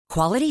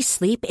Quality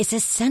sleep is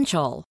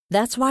essential.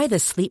 That's why the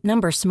Sleep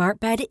Number Smart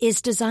Bed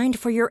is designed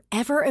for your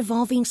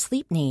ever-evolving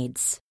sleep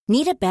needs.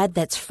 Need a bed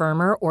that's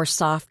firmer or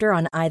softer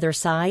on either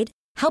side?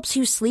 Helps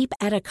you sleep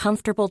at a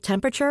comfortable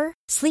temperature?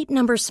 Sleep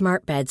Number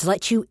Smart Beds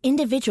let you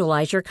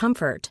individualize your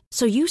comfort,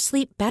 so you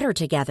sleep better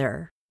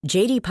together.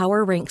 J.D.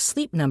 Power ranks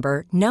Sleep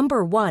Number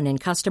number 1 in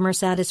customer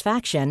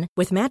satisfaction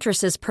with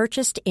mattresses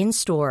purchased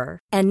in-store.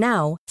 And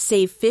now,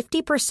 save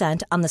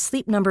 50% on the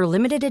Sleep Number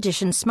Limited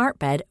Edition Smart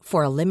Bed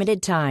for a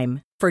limited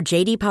time. For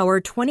J.D. Power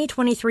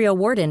 2023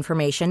 award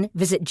information,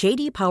 visit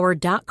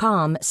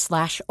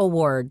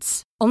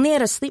jdpower.com/awards. Only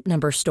at a Sleep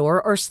Number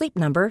store or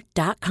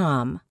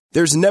sleepnumber.com.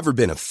 There's never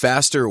been a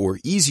faster or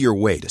easier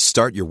way to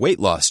start your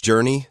weight loss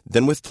journey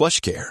than with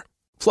PlushCare.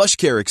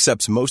 PlushCare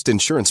accepts most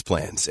insurance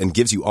plans and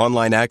gives you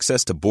online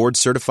access to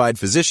board-certified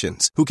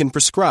physicians who can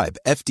prescribe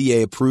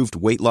FDA-approved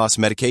weight loss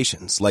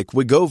medications like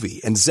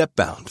Wegovy and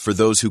Zepbound for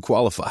those who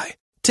qualify.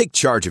 Take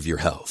charge of your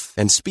health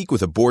and speak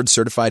with a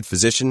board-certified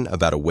physician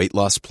about a weight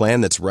loss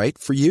plan that's right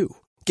for you.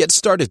 Get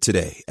started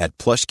today at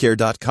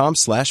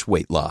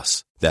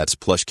plushcare.com/weight-loss. That's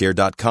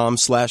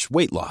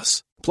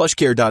plushcare.com/weight-loss.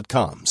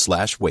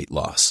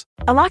 plushcare.com/weight-loss.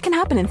 A lot can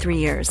happen in 3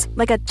 years,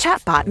 like a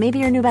chatbot may be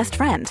your new best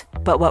friend.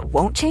 But what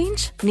won't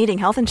change? Needing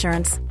health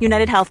insurance.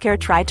 United Healthcare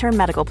Tri-Term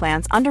Medical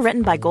Plans,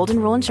 underwritten by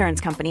Golden Rule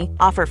Insurance Company,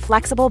 offer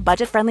flexible,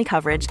 budget-friendly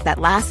coverage that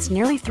lasts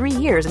nearly 3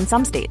 years in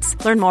some states.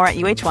 Learn more at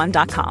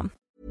uh1.com.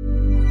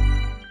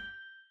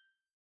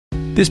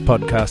 This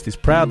podcast is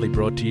proudly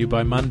brought to you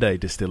by Monday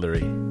Distillery.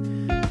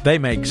 They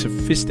make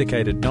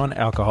sophisticated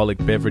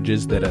non-alcoholic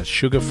beverages that are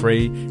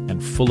sugar-free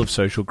and full of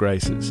social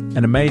graces.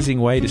 An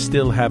amazing way to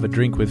still have a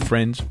drink with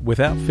friends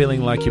without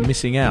feeling like you're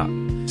missing out.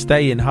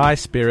 Stay in high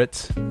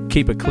spirits,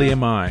 keep a clear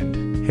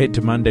mind. Head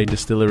to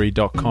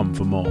mondaydistillery.com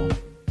for more.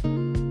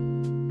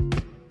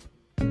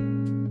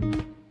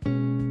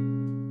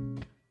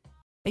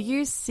 Are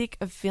you sick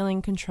of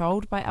feeling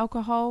controlled by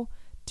alcohol?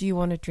 Do you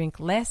want to drink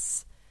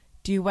less?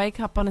 Do you wake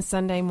up on a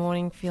Sunday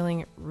morning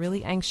feeling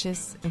really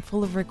anxious and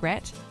full of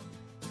regret?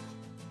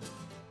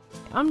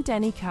 I'm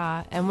Danny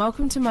Carr, and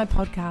welcome to my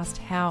podcast,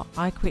 How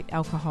I Quit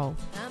Alcohol.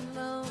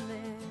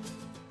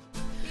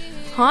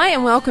 Hi,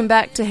 and welcome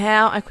back to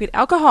How I Quit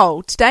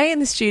Alcohol. Today in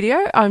the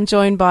studio, I'm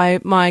joined by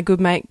my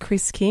good mate,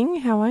 Chris King.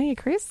 How are you,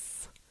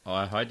 Chris?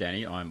 Hi,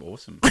 Danny. I'm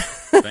awesome.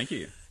 Thank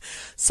you.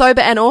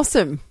 Sober and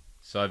awesome.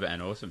 Sober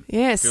and awesome.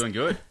 Yes. Feeling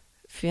good.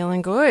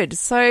 Feeling good.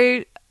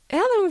 So,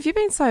 how long have you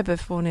been sober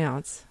for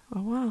now?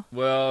 Oh, wow.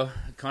 Well,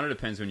 it kind of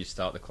depends when you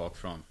start the clock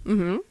from.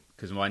 Mm-hmm.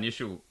 Because my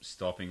initial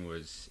stopping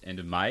was end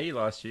of May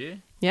last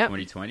year, Yep.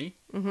 2020.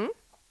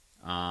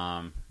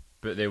 Mm-hmm.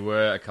 But there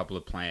were a couple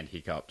of planned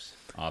hiccups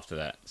after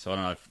that. So I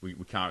don't know if we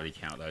can't really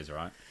count those,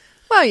 right?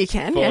 Well, you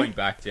can, Falling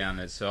back down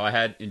there. So I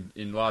had,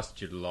 in last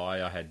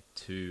July, I had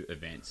 2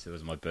 events. It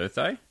was my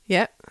birthday.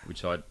 Yep.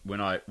 Which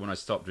when I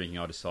stopped drinking,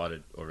 I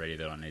decided already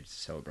that I needed to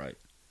celebrate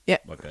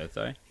my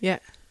birthday. Yeah.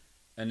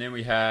 And then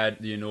we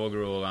had the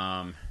inaugural,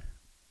 I'm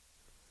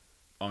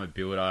a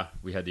builder,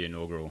 we had the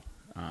inaugural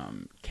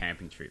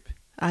camping trip.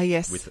 Ah,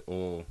 yes. With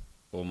all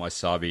my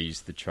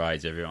subbies, the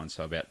trades, everyone,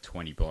 so about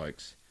 20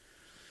 blokes.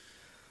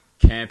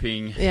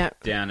 Camping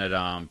down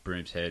at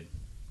Brooms Head.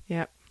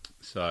 Yep.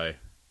 So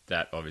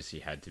that obviously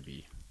had to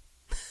be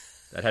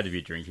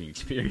a drinking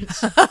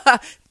experience.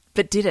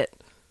 But did it?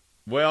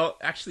 Well,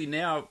 actually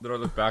now that I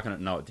look back on it,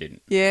 no it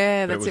didn't.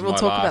 Yeah, that's it. We'll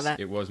talk about that.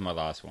 It was my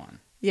last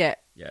one. Yeah.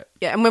 Yeah.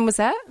 Yeah, and when was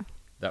that?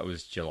 That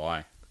was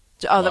July.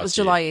 Oh, that was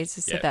July, you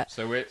just said that.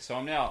 So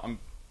I'm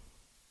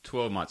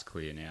 12 months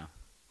clear now.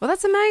 Well,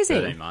 that's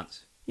amazing. 13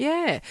 months.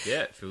 Yeah.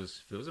 Yeah, it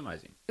feels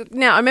amazing.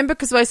 Now, I remember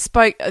because I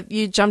spoke,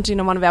 you jumped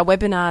into one of our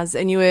webinars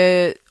and you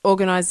were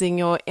organising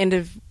your end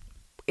of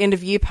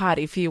year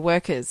party for your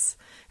workers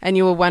and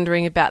you were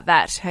wondering about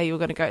that, how you were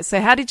going to go. So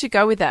how did you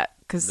go with that?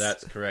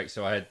 That's correct.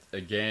 So I had,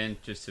 again,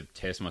 just to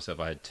test myself,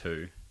 I had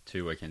two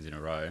weekends in a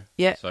row.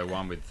 Yeah. So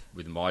one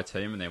with my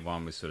team and then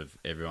one with sort of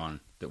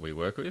everyone that we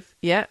work with.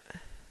 Yeah.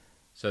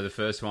 So the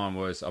first one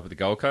was up at the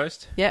Gold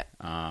Coast. Yeah.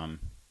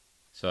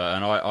 So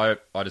I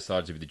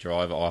decided to be the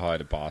driver. I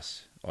hired a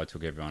bus. I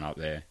took everyone up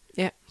there.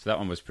 Yeah. So that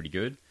one was pretty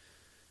good.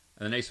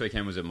 And the next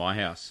weekend was at my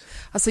house.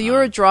 Oh, so you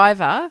were a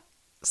driver.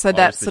 So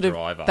that's sort of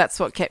driver. That's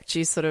what kept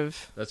you sort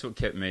of. That's what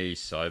kept me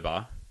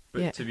sober.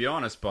 But to be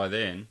honest, by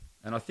then,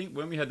 and I think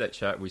when we had that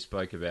chat, we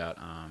spoke about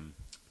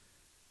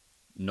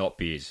not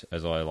beers,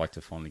 as I like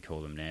to fondly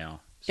call them now.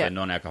 So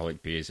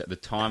non-alcoholic beers. At the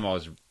time, I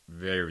was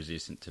very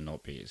resistant to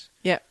not beers.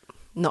 Yeah.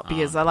 Not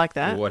beers. I like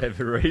that. For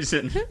whatever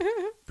reason.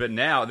 But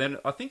now, then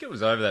I think it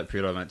was over that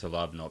period I learned to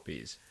love not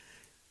beers.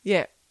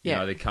 Yeah. You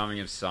know, the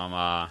coming of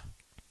summer,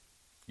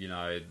 you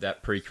know,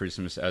 that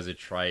pre-Christmas as a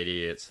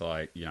tradie, it's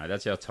like, you know,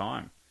 that's our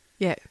time.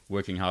 Yeah.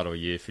 Working hard all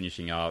year,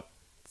 finishing up,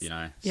 you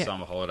know,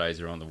 summer holidays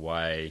are on the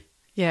way.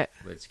 Yeah.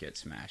 Let's get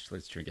smashed.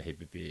 Let's drink a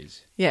heap of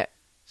beers. Yeah.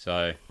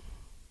 So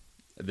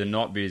the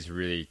not beers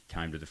really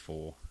came to the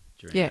fore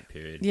during that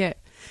period. Yeah.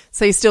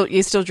 So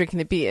you're still drinking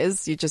the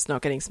beers, you're just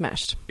not getting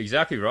smashed.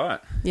 Exactly right.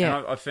 Yeah.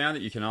 And I found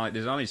that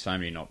there's only so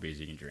many not beers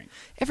you can drink.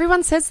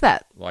 Everyone says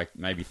that. Like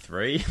maybe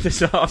 3.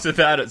 So after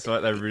that, it's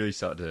like they really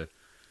start to...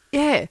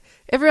 Yeah.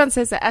 Everyone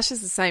says that. Ash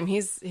is the same.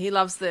 He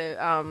loves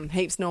the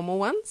Heaps normal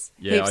ones.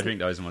 Yeah, Heaps, I drink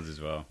those ones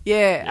as well.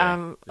 Yeah.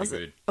 I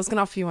good. was going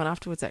to offer you one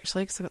afterwards,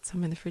 actually, because I got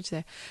some in the fridge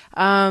there.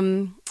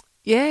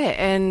 Yeah,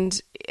 and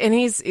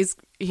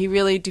he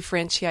really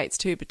differentiates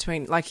too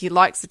between, like, he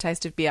likes the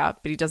taste of beer,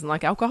 but he doesn't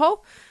like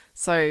alcohol.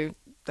 So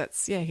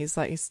that's, yeah,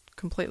 he's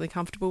completely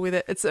comfortable with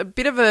it. It's a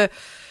bit of a,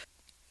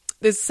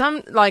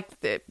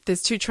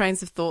 there's two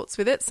trains of thoughts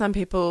with it. Some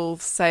people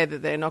say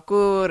that they're not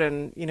good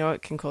and, you know,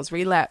 it can cause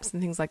relapse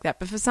and things like that.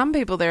 But for some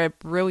people, they're a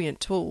brilliant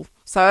tool.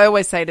 So I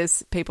always say to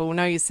people,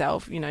 know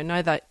yourself, you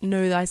know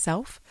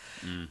thyself.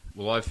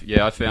 Well,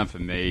 I found for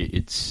me,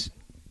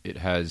 it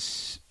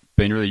has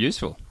been really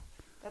useful.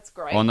 That's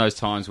great. On those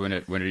times when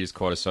it is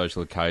quite a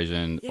social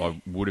occasion, Yeah.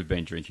 I would have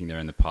been drinking there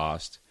in the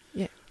past.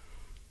 Yeah.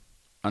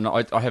 And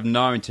I have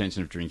no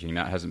intention of drinking.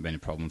 That hasn't been a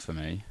problem for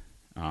me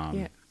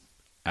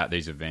at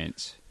these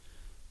events.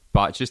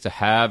 But just to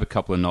have a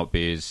couple of not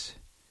beers,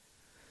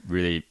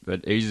 really,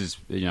 it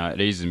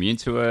eases me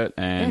into it.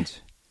 And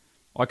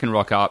I can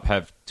rock up,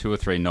 have 2 or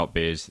 3 not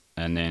beers,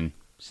 and then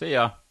see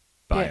ya,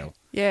 bail.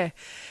 Yeah.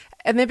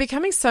 And they're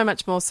becoming so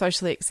much more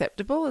socially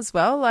acceptable as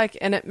well.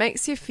 And it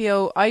makes you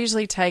feel... I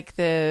usually take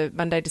the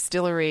Monday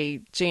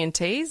Distillery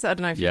G&Ts. I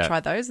don't know if you've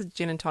tried those, the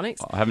gin and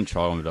tonics. I haven't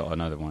tried them, but I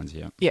know the ones,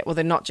 yeah. Yeah, well,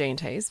 they're not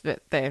G&Ts,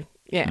 but they're...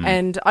 Yeah,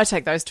 and I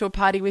take those to a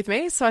party with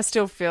me, so I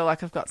still feel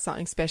like I've got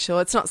something special.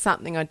 It's not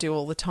something I do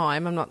all the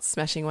time. I'm not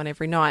smashing one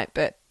every night,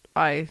 but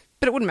it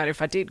wouldn't matter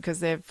if I did because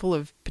they're full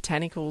of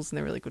botanicals and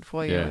they're really good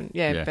for you.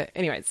 Yeah. But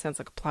anyway, it sounds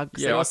like a plug.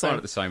 Yeah, I find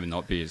it the same with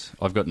not beers.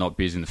 I've got not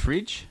beers in the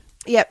fridge.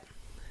 Yep.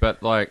 But,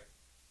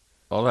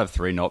 I'll have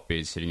 3 not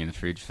beers sitting in the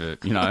fridge for,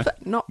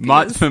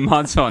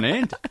 months on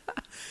end.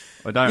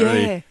 I don't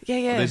really...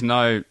 Yeah.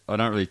 I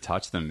don't really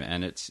touch them.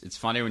 And it's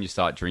funny when you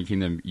start drinking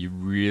them, you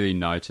really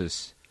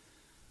notice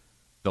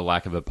the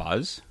lack of a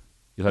buzz.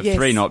 You'll have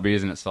 3 not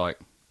beers and it's like,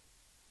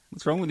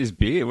 what's wrong with this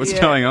beer? What's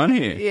going on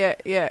here?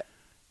 Yeah.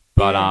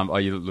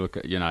 But you look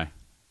at,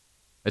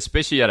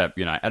 especially at a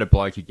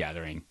blokey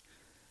gathering,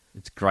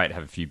 it's great to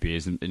have a few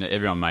beers and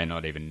everyone may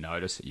not even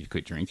notice that you've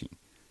quit drinking.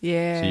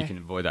 Yeah. So you can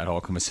avoid that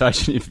whole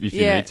conversation if you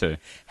need to.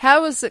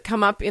 How has it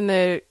come up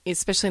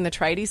especially in the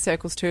tradie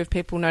circles too, if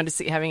people notice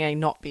that you're having a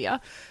not beer?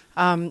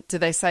 Do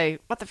they say,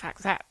 what the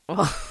fuck's that?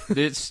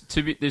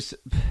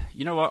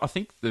 You know what? I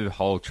think the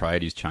whole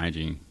trade is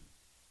changing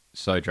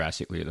so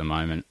drastically at the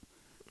moment.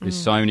 There's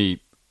so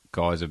many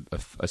guys,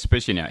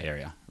 especially in our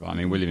area, right? I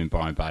mean, we live in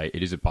Byron Bay.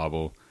 It is a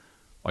bubble.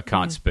 I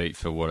can't speak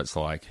for what it's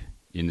like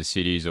in the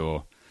cities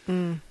or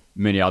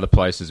many other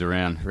places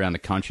around the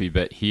country,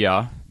 but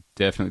here,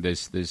 definitely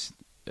there's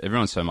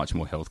everyone's so much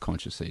more health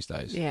conscious these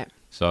days. Yeah.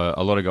 So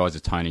a lot of guys are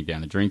toning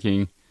down the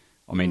drinking.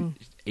 I mean,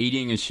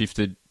 eating has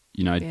shifted,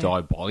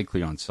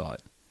 diabolically on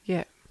site.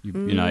 Yeah.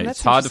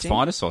 It's hard to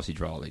find a sausage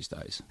roll these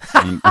days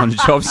on a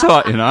job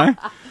site,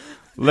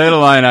 let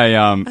alone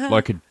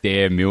a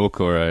Dare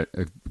milk or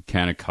a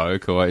can of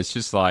Coke, or it's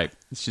just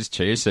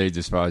chia seeds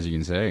as far as you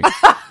can see.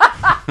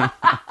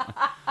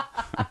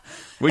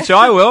 Which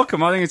I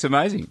welcome. I think it's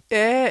amazing.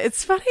 Yeah,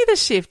 it's funny the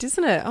shift,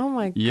 isn't it? Oh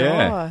my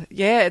God.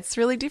 Yeah, it's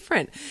really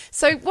different.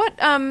 So what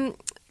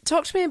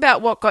talk to me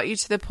about what got you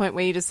to the point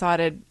where you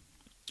decided,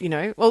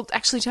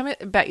 actually tell me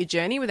about your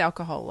journey with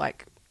alcohol.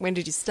 Like, when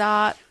did you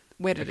start?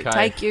 Where did it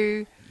take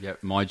you?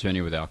 Yep, my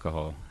journey with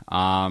alcohol.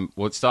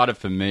 It started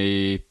for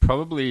me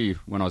probably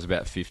when I was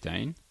about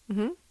 15,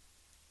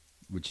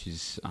 which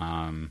is,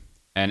 and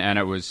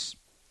it was,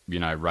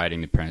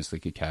 raiding the parents'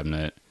 liquor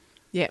cabinet.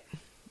 Yep.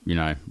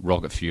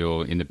 Rocket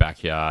fuel in the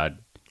backyard.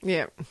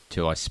 Yep.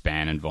 Till I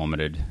span and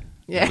vomited.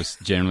 Yeah. That was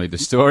generally the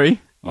story.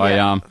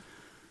 Yeah.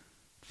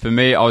 For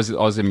me, I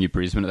was in New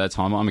Brisbane at that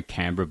time. I'm a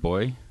Canberra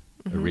boy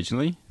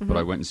originally, but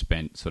I went and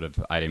spent sort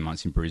of 18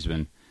 months in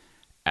Brisbane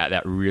at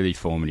that really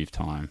formative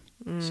time.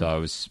 So I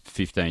was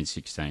 15,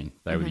 16.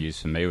 They were the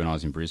years for me when I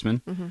was in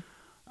Brisbane.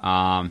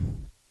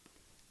 And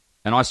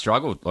I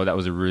struggled. That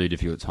was a really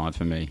difficult time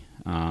for me.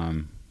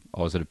 I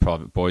was at a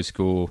private boys'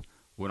 school.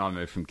 When I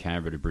moved from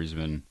Canberra to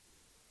Brisbane,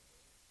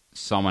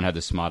 someone had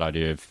the smart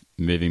idea of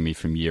moving me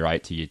from year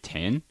 8 to year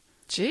 10.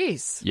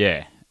 Jeez.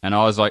 Yeah. And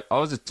I was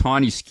a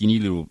tiny, skinny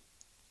little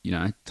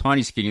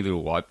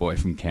white boy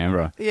from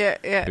Canberra.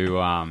 Yeah. Who,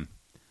 I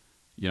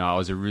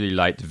was a really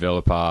late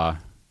developer.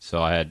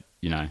 So I had,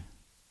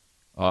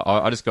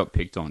 I just got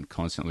picked on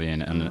constantly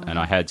and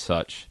I had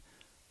such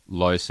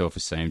low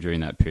self-esteem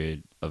during that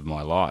period of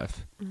my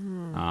life.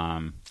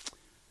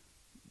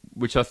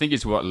 Which I think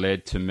is what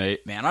led to me,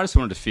 man, I just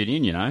wanted to fit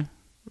in,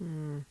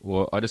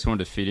 Well, I just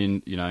wanted to fit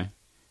in,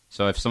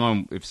 So if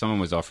someone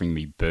was offering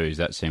me booze,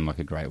 that seemed like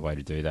a great way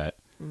to do that.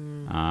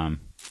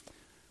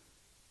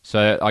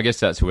 So I guess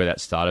that's where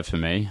that started for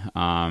me.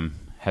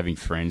 Having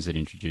friends that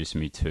introduced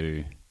me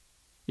to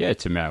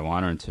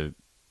marijuana and to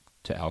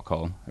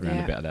alcohol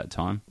around about that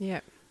time.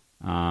 Yeah.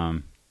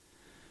 And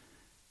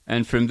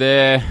from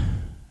there,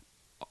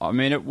 I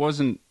mean, it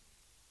wasn't.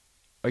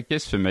 I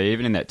guess for me,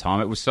 even in that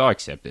time, it was so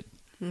accepted.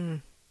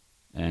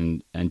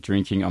 And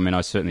drinking. I mean,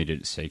 I certainly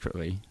did it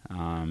secretly,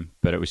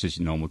 but it was just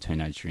normal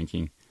teenage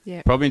drinking.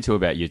 Yeah. Probably until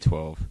about year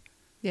 12.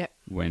 Yeah.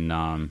 When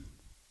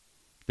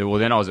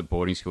then I was at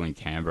boarding school in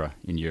Canberra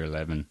in year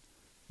 11.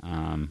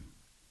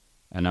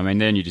 And I mean,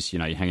 then you just,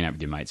 you're hanging out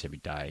with your mates every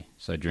day.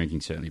 So drinking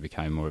certainly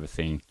became more of a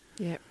thing.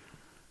 Yeah.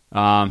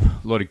 A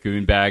lot of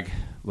goon bag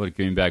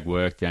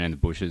work down in the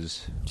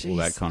bushes, all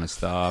that kind of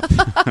stuff.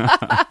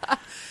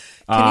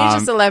 Can you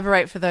just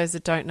elaborate for those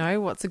that don't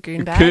know what's a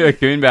goon bag? A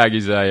goon bag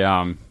is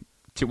a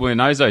well, in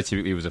those days,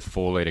 typically it was a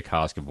 4-litre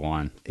cask of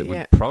wine that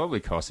would probably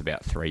cost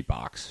about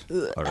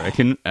 $3, I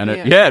reckon. And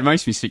it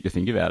makes me sick to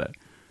think about it.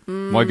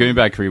 My goon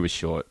bag career was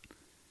short.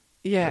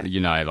 Yeah.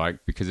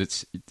 Because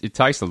it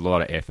takes a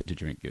lot of effort to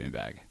drink goon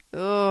bag.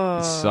 Oh.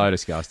 It's so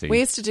disgusting. We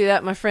used to do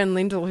that. My friend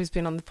Lyndall, who's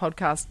been on the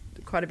podcast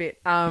quite a bit,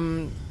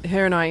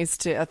 her and I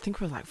used to, I think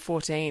we were like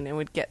 14, and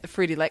we'd get the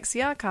Fruity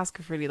Lexia, cask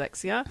of Fruity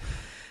Lexia,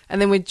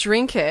 and then we'd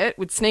drink it,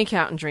 we'd sneak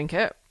out and drink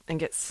it and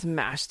get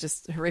smashed,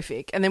 just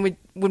horrific. And then we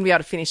wouldn't be able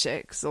to finish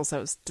it because also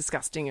it was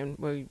disgusting and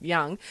we were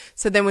young.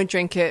 So then we'd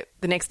drink it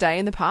the next day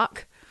in the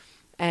park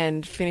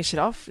and finish it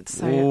off. It's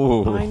so,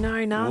 I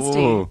know,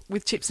 nasty.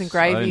 With chips and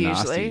gravy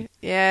usually.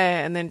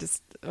 Yeah, and then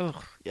just,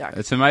 yeah.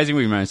 It's amazing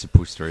we managed to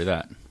push through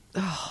that.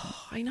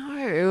 Oh, I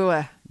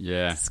know.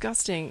 Yeah.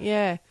 Disgusting,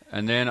 yeah.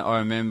 And then I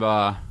remember,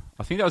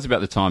 I think that was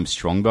about the time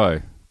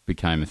Strongbow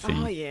became a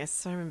thing. Oh,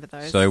 yes, I remember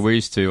those. So we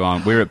used to,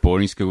 we were at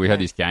boarding school, we had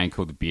this gang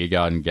called the Beer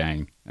Garden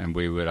Gang, and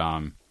we would,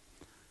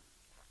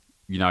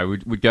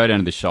 we'd go down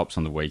to the shops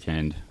on the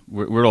weekend.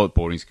 We're all at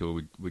boarding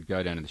school, we'd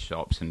go down to the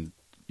shops and,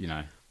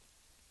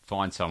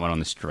 find someone on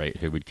the street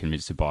who would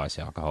convince to buy us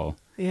alcohol.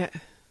 Yeah.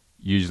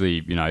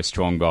 Usually,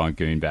 Strongbow and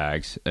goon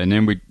bags. And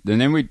then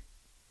we'd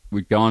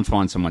go and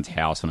find someone's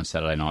house on a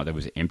Saturday night that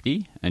was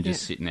empty and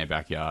just sit in their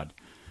backyard.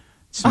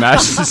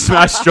 Smash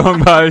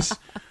Strongbows.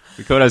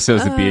 We called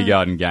ourselves the Beer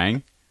Garden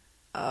Gang.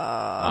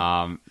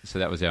 So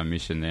that was our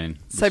mission then.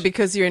 So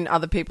because you're in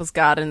other people's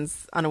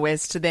gardens,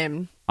 unawares to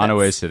them.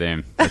 Unawares to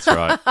them. That's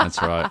right.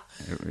 That's right.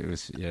 It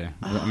was, yeah.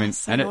 I mean,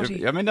 so they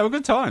were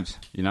good times,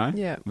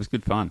 Yeah. It was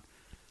good fun.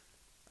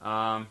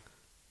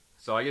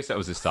 So I guess that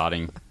was the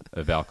starting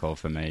of alcohol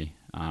for me.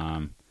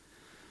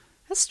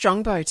 That's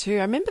Strongbow too.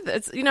 I remember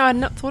that. I'd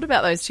not thought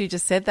about those two. You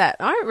just said that.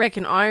 I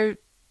reckon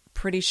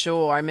pretty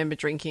sure I remember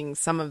drinking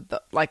some of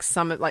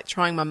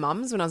trying my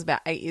mum's when I was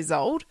about 8 years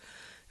old.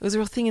 It was a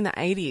real thing in the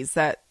 80s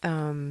that,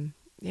 and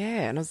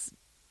I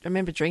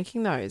remember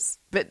drinking those,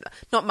 but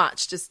not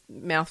much, just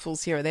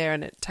mouthfuls here or there,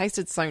 and it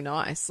tasted so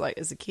nice, like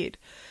as a kid.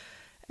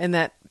 And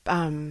that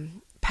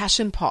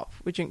Passion Pop,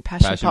 we drink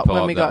Passion Pop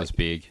when we got. That was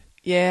big.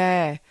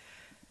 Yeah.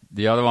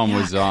 The other one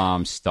was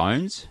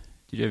Stones.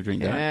 Did you ever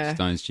drink that?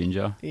 Stones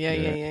Ginger. Yeah.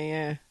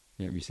 Yeah,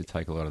 we used to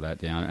take a lot of that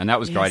down, and that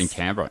was great in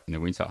Canberra in the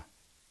winter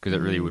because it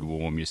really would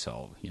warm your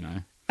soul,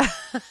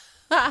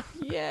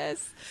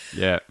 Yes.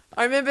 Yeah.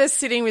 I remember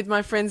sitting with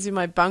my friends in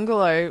my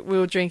bungalow. We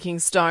were drinking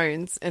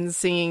Stones and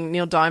singing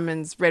Neil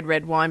Diamond's Red,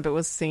 Red Wine, but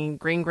was singing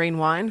Green, Green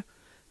Wine.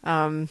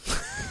 Anyway,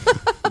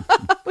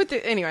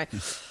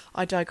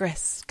 I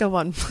digress. Go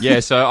on. Yeah,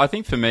 so I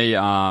think for me,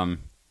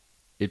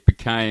 it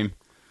became...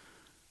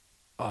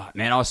 Oh,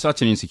 man, I was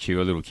such an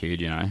insecure little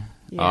kid,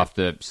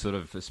 after sort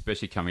of,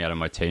 especially coming out of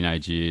my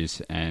teenage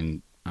years.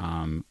 And,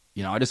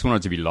 I just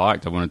wanted to be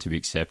liked. I wanted to be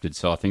accepted.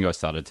 So I think I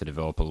started to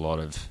develop a lot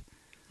of...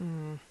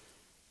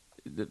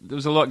 There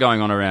was a lot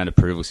going on around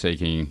approval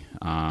seeking.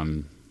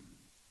 I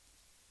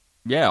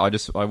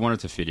wanted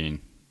to fit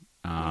in.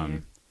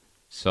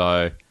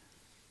 So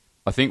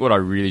I think what I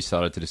really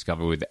started to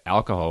discover with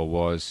alcohol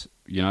was,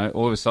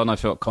 all of a sudden I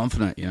felt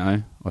confident,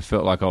 I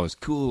felt like I was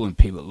cool and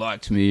people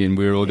liked me and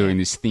we were all doing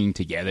this thing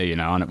together,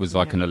 and it was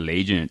like an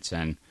allegiance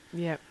and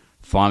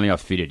finally I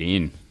fitted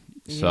in.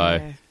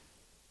 So,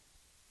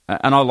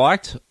 and I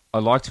liked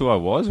who I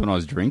was when I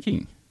was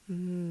drinking.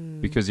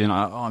 Because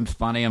I'm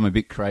funny, I'm a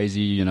bit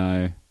crazy,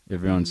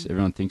 everyone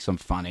thinks I'm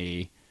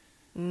funny.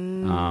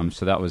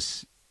 So that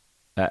was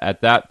at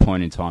that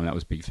point in time that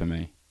was big for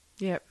me.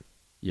 Yep.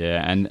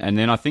 Yeah, and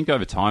then I think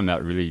over time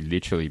that really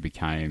literally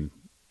became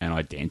an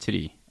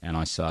identity, and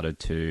I started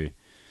to,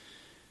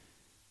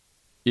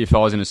 if I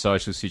was in a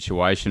social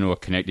situation or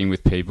connecting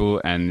with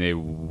people and there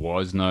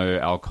was no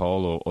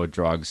alcohol or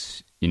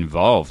drugs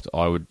involved,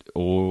 I would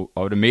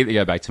immediately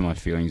go back to my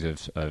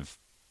feelings of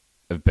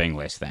being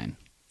less than.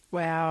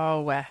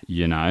 Wow.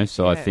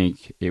 So I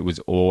think it was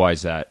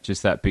always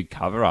that big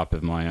cover up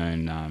of my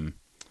own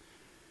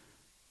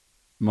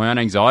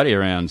anxiety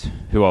around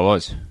who I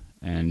was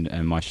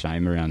and my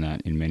shame around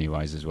that in many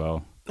ways as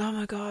well. Oh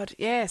my God,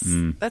 yes.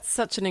 That's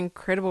such an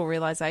incredible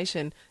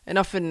realisation, and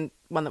often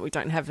one that we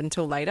don't have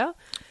until later.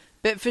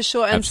 But for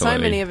sure, and Absolutely.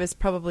 So many of us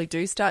probably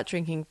do start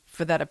drinking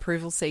for that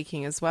approval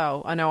seeking as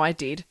well. I know I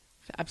did,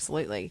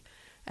 absolutely.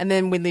 And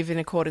then we live in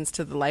accordance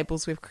to the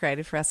labels we've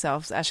created for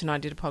ourselves. Ash and I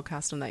did a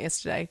podcast on that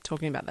yesterday,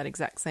 talking about that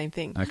exact same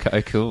thing.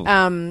 Okay, cool.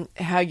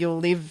 How you'll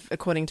live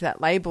according to that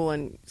label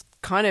and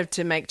kind of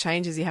to make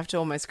changes, you have to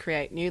almost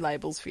create new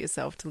labels for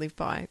yourself to live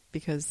by,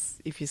 because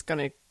if you're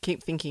going to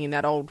keep thinking in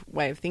that old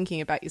way of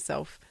thinking about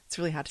yourself, it's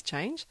really hard to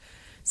change.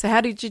 So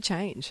how did you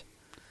change?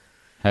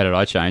 How did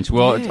I change?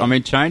 Well, I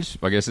mean, change,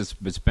 I guess it's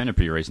been a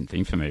pretty recent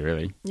thing for me,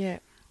 really. Yeah.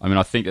 I mean,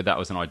 I think that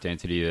was an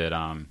identity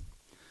that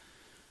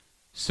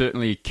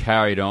certainly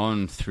carried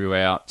on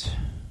throughout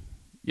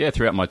my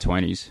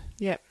 20s.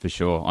 Yeah. For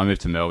sure. I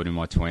moved to Melbourne in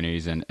my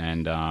 20s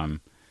and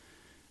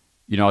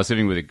you know, I was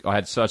living I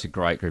had such a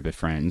great group of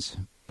friends,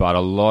 but a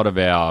lot of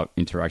our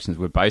interactions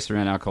were based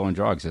around alcohol and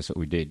drugs. That's what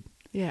we did.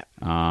 Yeah.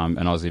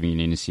 And I was living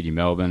in inner city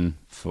Melbourne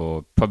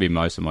for probably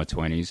most of my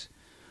 20s.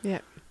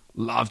 Yeah.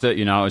 Loved it,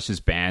 you know, it was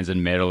just bands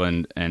and metal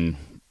and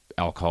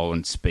alcohol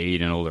and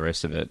speed and all the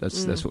rest of it.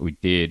 That's what we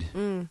did.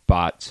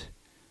 But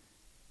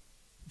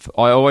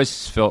I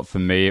always felt for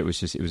me it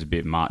was a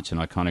bit much, and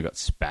I kind of got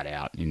spat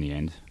out in the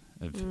end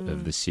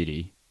of the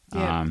city.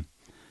 Yeah.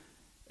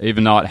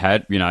 Even though it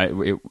had, you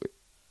know,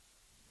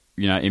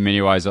 in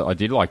many ways I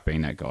did like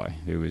being that guy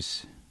who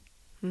was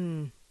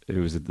you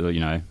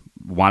know,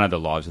 one of the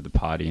lives of the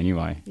party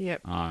anyway.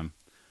 Yep. I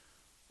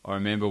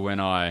remember when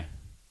I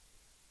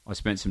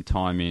spent some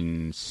time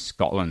in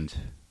Scotland.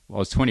 Well, I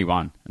was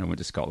 21 and I went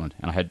to Scotland,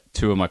 and I had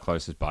two of my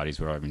closest buddies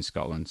were over in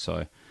Scotland.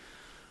 So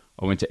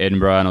I went to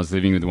Edinburgh and I was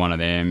living with one of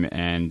them,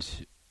 and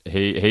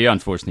he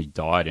unfortunately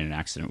died in an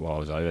accident while I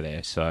was over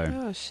there. So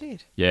oh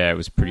shit. Yeah, it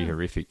was pretty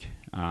horrific.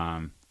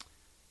 But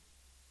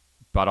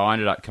I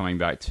ended up coming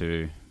back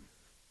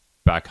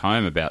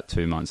home about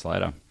 2 months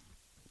later.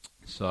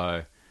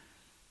 So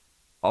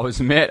I was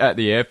met at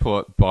the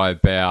airport by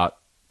about,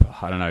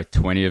 I don't know,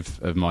 20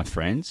 of my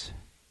friends,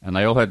 and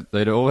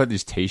they'd all had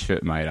this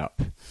T-shirt made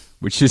up,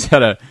 which just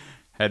had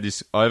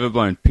this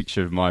overblown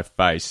picture of my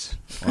face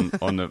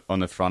on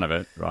the front of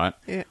it. Right?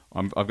 Yeah.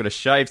 I've got a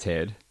shaved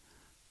head.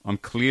 I'm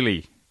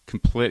clearly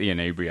completely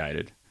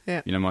inebriated.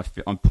 Yeah. You know,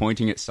 I'm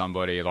pointing at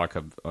somebody like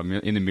I'm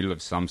in the middle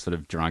of some sort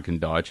of drunken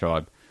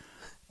diatribe.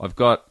 I've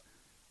got,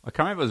 I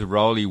can't remember if it was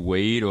rolly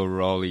weed or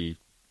rolly,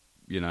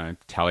 you know,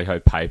 tally-ho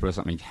paper or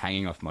something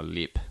hanging off my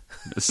lip.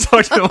 It's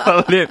stuck to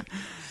my lip.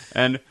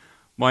 And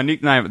my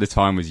nickname at the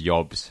time was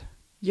Yobs.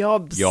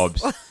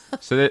 Yobs.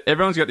 So that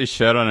everyone's got this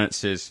shirt on and it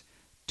says,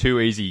 "Too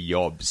easy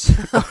Yobs."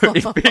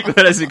 In big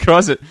letters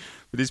across it,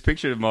 with this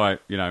picture of my,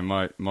 you know,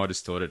 my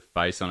distorted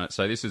face on it.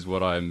 So this is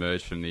what I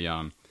emerged from the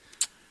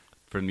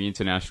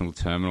international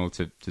terminal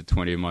to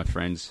 20 of my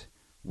friends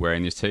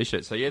wearing this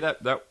T-shirt. So yeah,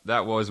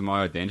 that was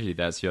my identity.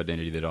 That's the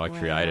identity that I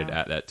created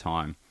at that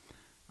time.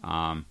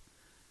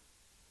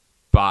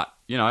 But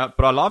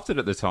I loved it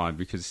at the time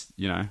because,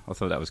 you know, I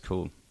thought that was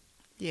cool.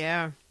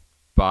 Yeah.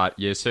 But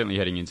yeah, certainly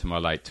heading into my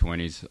late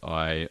 20s,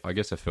 I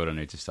guess I felt I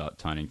need to start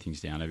toning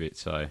things down a bit.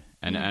 So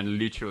and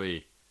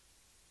literally,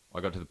 I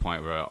got to the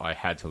point where I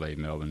had to leave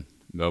Melbourne.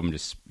 Melbourne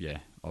just,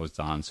 I was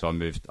done. So I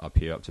moved up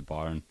here, up to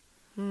Byron,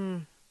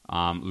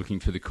 looking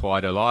for the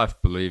quieter life,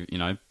 believing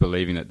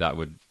that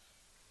would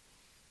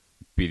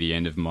be the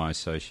end of my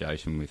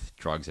association with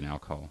drugs and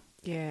alcohol.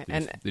 Yeah,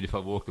 that if I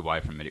walked away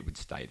from it, it would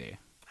stay there.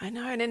 I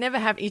know, and it never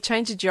happened. You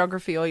change the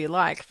geography all you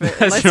like, but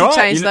That's unless right. you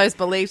change those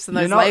beliefs and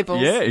those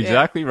labels. Yeah,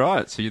 exactly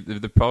right. So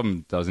the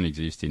problem doesn't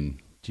exist in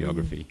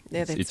geography.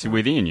 Yeah, it's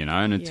within, you know,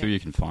 and until you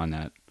can find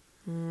that,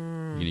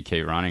 you're going to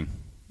keep running.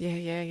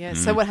 Yeah.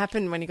 So what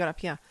happened when you got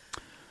up here?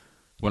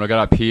 When I got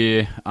up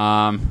here,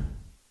 I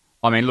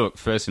mean, look,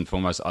 first and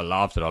foremost, I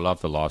loved it. I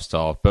loved the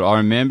lifestyle. But I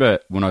remember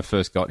when I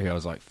first got here, I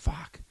was like,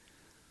 fuck,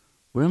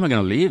 where am I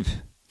going to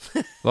live?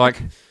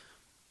 Like,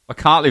 I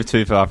can't live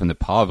too far from the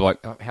pub.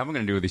 Like, how am I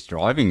going to do with this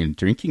driving and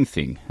drinking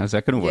thing? How's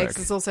that going to work? Yeah,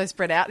 because it's also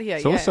spread out here.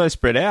 It's also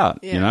spread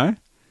out, you know?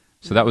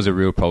 So that was a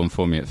real problem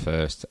for me at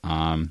first.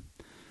 And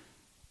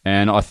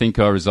I think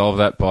I resolved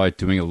that by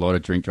doing a lot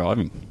of drink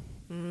driving,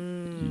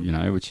 you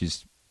know, which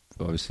is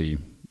obviously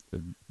a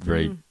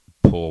very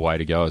poor way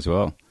to go as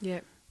well. Yeah.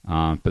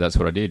 But that's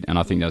what I did. And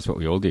I think that's what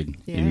we all did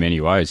in many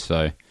ways.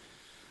 So,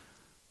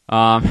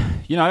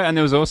 you know, and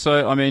there was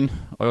also, I mean,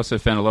 I also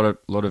found a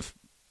lot of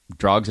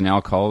drugs and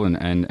alcohol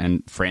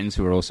and friends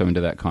who are also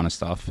into that kind of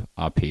stuff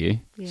up here.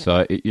 Yeah.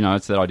 So, you know,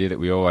 it's that idea that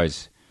we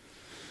always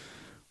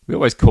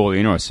call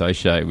in or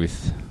associate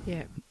with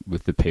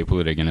the people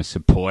that are going to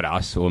support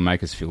us or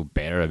make us feel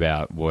better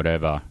about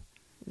whatever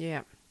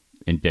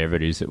endeavour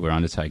it is that we're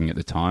undertaking at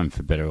the time,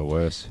 for better or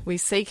worse. We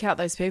seek out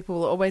those people.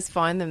 We'll always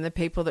find them, the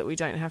people that we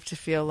don't have to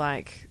feel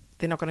like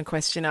they're not going to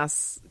question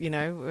us. You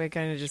know, we're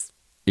going to just...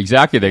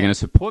 Exactly. They're going to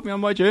support me on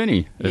my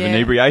journey of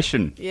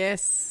inebriation.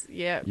 Yes.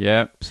 Yeah.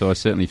 Yeah. So I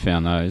certainly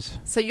found those.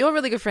 So you're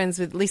really good friends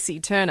with Lissy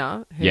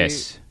Turner.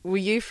 Yes. Were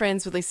you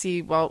friends with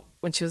Lissy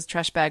when she was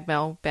Trash Bag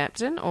Mel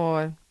Bampton,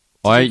 or...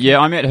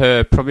 I met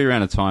her probably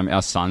around the time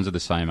our sons are the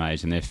same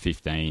age and they're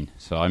 15.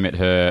 So I met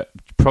her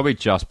probably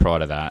just prior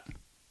to that.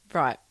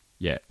 Right.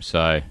 Yeah.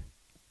 So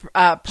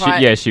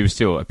she was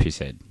still a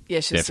pisshead.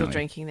 Yeah, she was still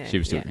drinking there. She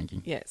was still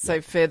drinking. Yeah.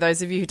 So for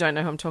those of you who don't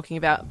know who I'm talking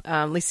about,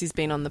 Lissy's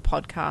been on the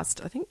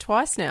podcast, I think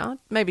twice now,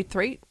 maybe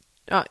three,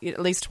 at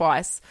least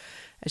twice.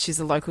 She's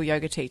a local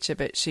yoga teacher,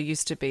 but she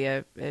used to be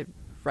a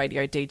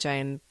radio DJ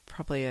and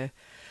probably a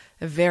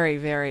very,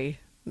 very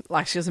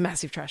Like she was a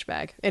massive trash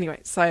bag. Anyway,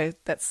 so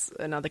that's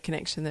another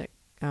connection that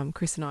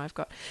Chris and I have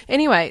got.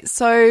 Anyway,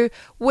 so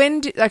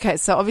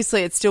so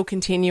obviously it's still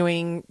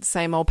continuing,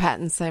 same old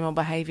patterns, same old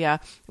behaviour.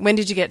 When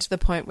did you get to the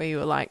point where you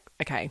were like,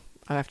 okay,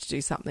 I have to do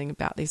something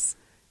about this?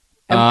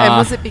 And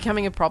was it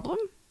becoming a problem?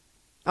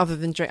 Other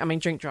than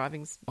drink, drink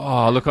driving's...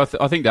 Oh, look, I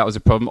think that was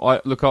a problem.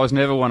 I was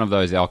never one of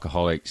those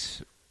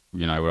alcoholics,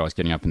 where I was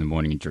getting up in the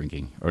morning and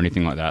drinking or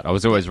anything like that. I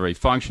was always very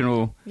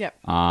functional. Yep.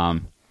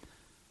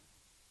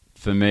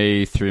 For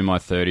me, through my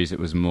 30s, it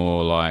was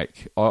more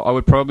like I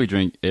would probably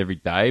drink every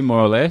day, more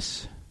or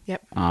less.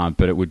 Yep.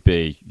 But it would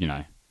be,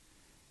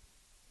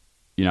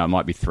 it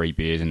might be 3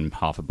 beers and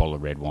half a bottle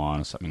of red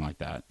wine or something like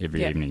that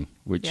every evening,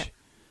 which,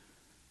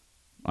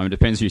 it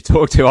depends who you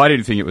talk to. I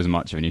didn't think it was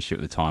much of an issue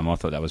at the time. I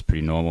thought that was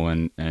pretty normal.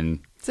 And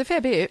it's a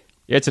fair bit.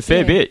 Yeah, it's a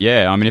fair bit,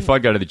 yeah. If I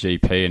go to the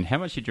GP and how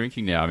much are you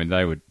drinking now?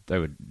 They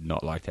would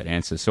not like that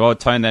answer. So I'd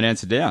tone that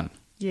answer down.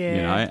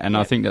 Yeah. And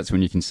I think that's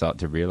when you can start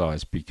to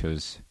realise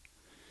because...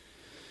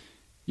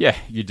 Yeah,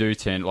 you do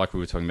tend, like we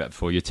were talking about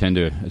before, you tend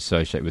to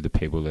associate with the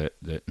people that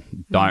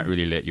don't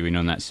really let you in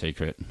on that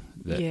secret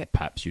that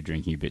perhaps you're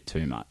drinking a bit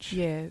too much.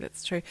 Yeah,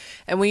 that's true.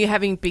 And were you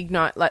having the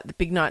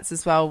big nights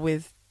as well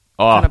with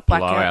kind of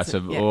blackouts? Blowouts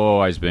have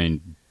always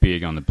been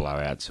big on the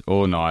blowouts.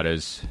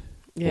 All-nighters,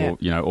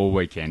 all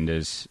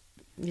weekenders.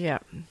 Yeah.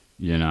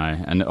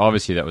 And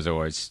obviously that was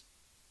always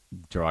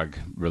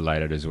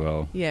drug-related as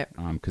well. Yeah.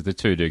 Because the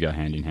two do go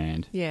hand in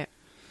hand. Yeah.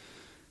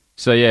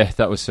 So,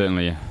 that was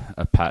certainly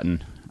a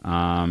pattern.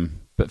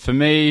 But for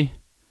me,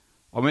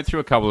 I went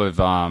through a couple of,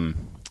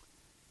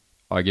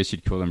 I guess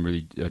you'd call them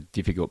really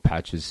difficult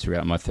patches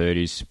throughout my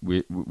 30s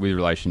with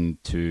relation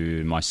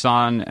to my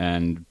son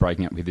and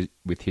breaking up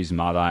with his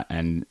mother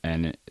and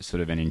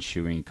sort of an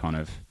ensuing kind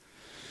of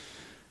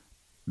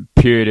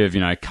period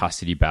of,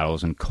 custody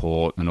battles and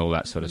court and all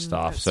that sort of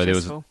stuff. So there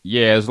was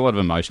a lot of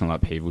emotional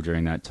upheaval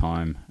during that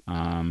time,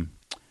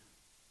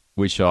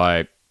 which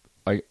I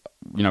tried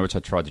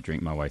to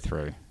drink my way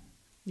through.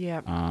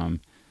 Yeah.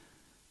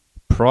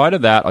 Prior to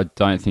that, I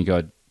don't think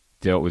I'd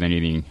dealt with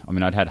anything.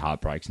 I'd had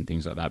heartbreaks and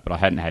things like that, but I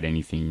hadn't had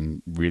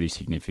anything really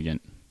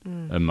significant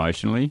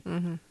emotionally.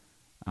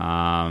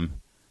 Mm-hmm.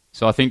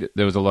 So I think that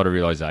there was a lot of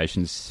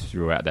realizations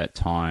throughout that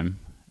time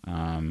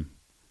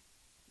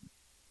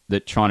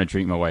that trying to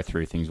drink my way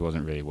through things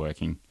wasn't really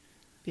working.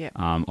 Yeah.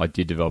 I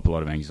did develop a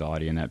lot of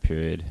anxiety in that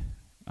period.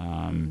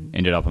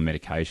 Ended up on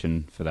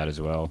medication for that as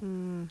well.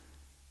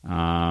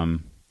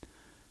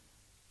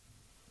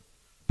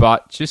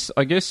 But just,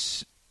 I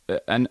guess...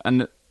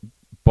 And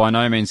by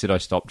no means did I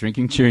stop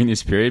drinking during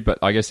this period, but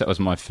I guess that was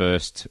when I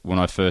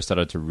first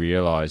started to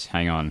realise,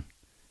 hang on,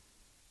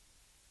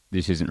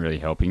 this isn't really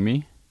helping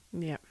me.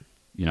 Yeah.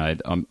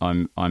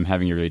 I'm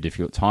having a really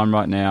difficult time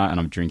right now, and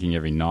I'm drinking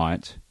every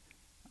night,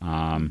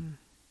 and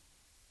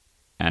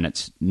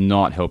it's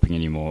not helping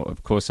anymore.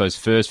 Of course, those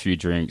first few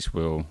drinks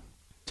will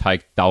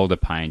dull the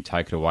pain,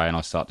 take it away, and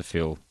I start to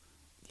feel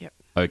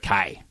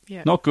okay.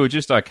 Yeah. Not good,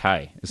 just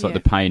okay. It's like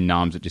the pain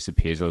numbs, it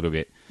disappears a little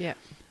bit. Yeah.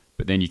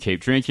 But then you keep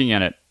drinking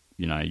and it,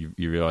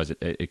 you realise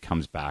it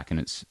comes back and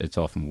it's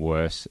often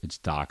worse, it's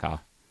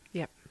darker.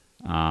 Yep.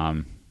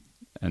 And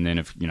then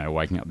if,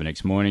 waking up the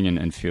next morning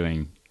and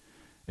feeling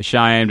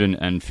ashamed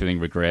and feeling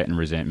regret and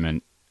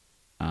resentment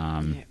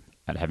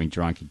at having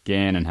drunk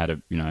again and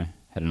had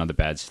another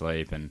bad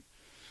sleep.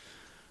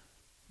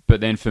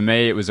 But then for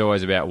me, it was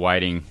always about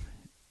waiting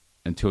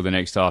until the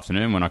next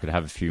afternoon when I could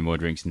have a few more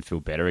drinks and feel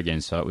better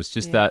again. So it was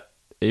just that,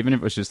 even if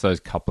it was just those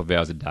couple of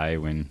hours a day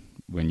when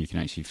you can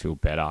actually feel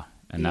better.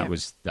 And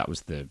those are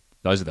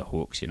the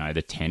hooks,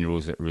 the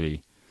tendrils that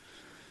really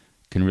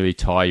can really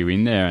tie you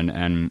in there.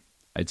 And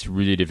it's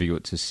really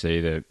difficult to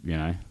see the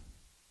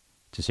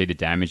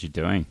damage you're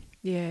doing.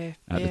 Yeah.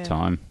 At the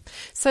time.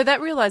 So that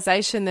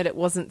realization that it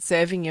wasn't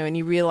serving you and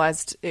you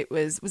realized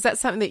was that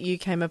something that you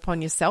came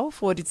upon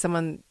yourself, or did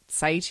someone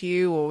say to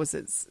you, or was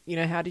it,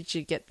 how did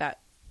you get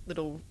that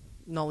little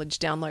knowledge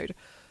download?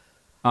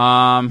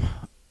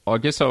 I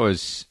guess I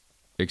was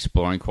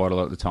exploring quite a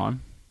lot at the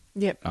time.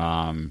 Yep.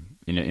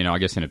 I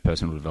guess in a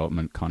personal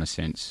development kind of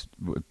sense,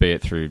 be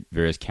it through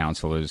various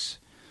counsellors.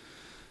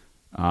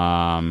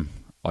 I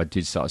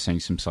did start seeing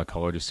some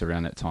psychologists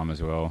around that time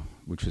as well,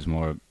 which was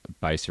more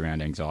based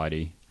around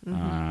anxiety.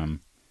 Mm-hmm.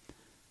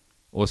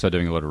 Also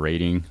doing a lot of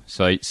reading.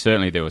 So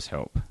certainly there was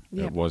help.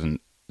 Yep. It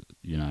wasn't,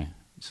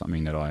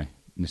 something that I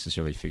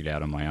necessarily figured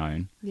out on my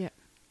own. Yeah.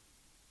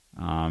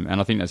 And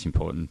I think that's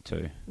important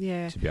too.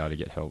 Yeah. To be able to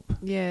get help.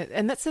 Yeah,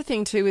 and that's the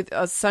thing too with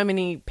so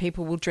many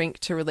people will drink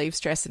to relieve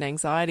stress and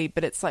anxiety,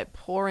 but it's like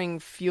pouring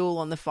fuel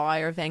on the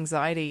fire of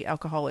anxiety.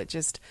 Alcohol, it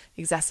just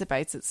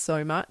exacerbates it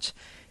so much,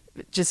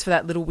 just for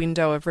that little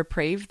window of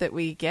reprieve that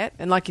we get.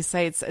 And like you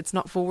say, it's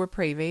not full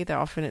reprieve either.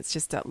 Often it's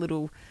just that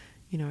little,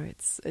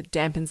 it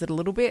dampens it a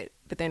little bit,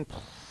 but then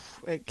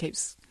it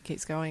keeps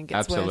going.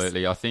 Gets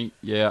Absolutely, worse. I think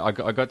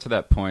I got to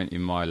that point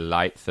in my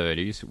late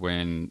 30s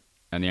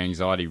and the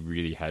anxiety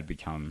really had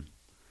become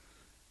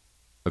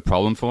a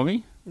problem for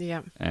me.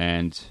 Yeah.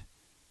 And,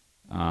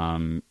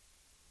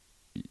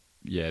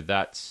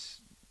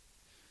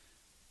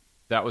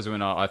 that was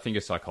when I think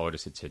a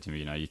psychologist had said to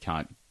me, you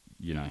can't,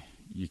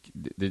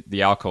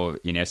 the alcohol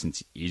in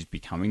essence is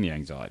becoming the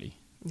anxiety.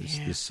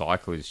 This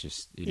cycle is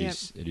just, it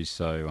is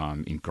so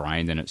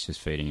ingrained, and it's just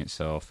feeding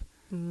itself.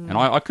 And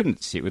I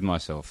couldn't sit with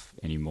myself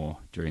anymore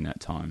during that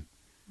time.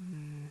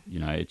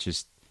 It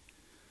just,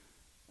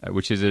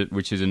 which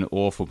is an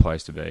awful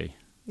place to be.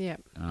 Yeah.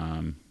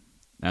 And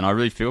I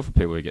really feel for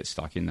people who get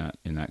stuck in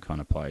that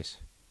kind of place.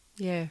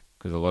 Yeah.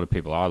 Because a lot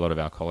of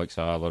alcoholics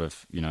are, a lot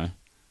of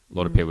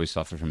people who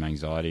suffer from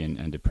anxiety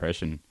and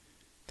depression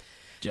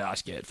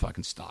just get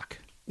fucking stuck.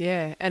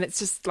 Yeah, and it's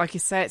just, like you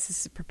say, it's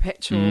this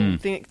perpetual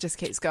thing that just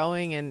keeps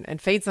going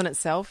and feeds on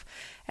itself.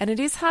 And it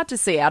is hard to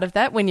see out of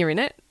that when you're in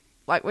it.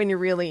 Like, when you're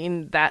really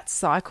in that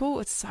cycle,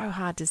 it's so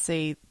hard to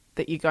see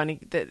that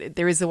that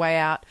there is a way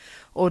out,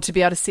 or to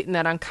be able to sit in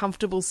that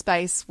uncomfortable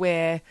space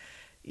where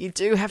you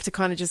do have to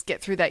kind of just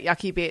get through that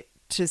yucky bit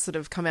to sort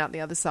of come out the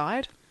other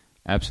side.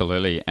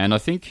 Absolutely. And I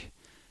think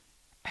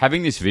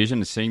having this vision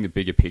and seeing the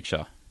bigger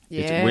picture,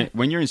 yeah.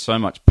 When you're in so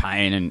much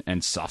pain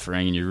and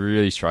suffering and you're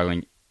really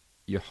struggling,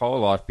 your whole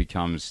life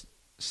becomes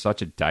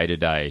such a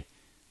day-to-day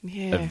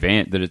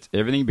event that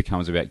everything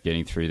becomes about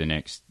getting through the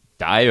next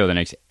day or the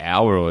next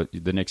hour or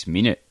the next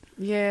minute.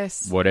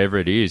 Yes. Whatever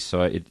it is.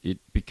 So it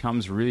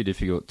becomes really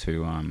difficult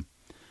to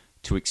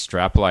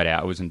extrapolate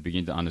outwards and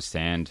begin to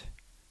understand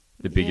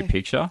the bigger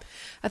picture.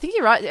 I think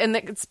you're right. And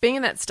it's being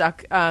in that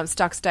stuck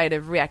state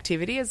of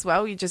reactivity as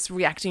well. You're just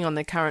reacting on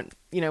the current,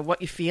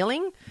 what you're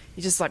feeling.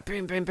 You're just like,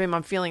 boom, boom, boom,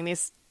 I'm feeling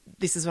this.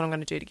 This is what I'm going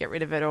to do to get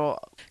rid of it.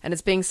 And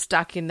it's being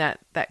stuck in that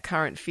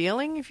current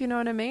feeling, if you know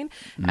what I mean.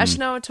 Ash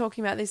and I were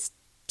talking about this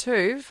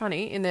too,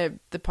 funny, in the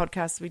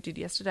podcast we did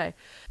yesterday,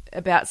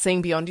 about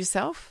seeing beyond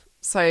yourself.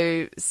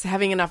 So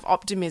having enough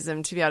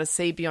optimism to be able to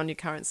see beyond your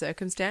current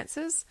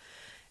circumstances,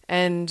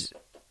 and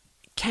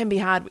can be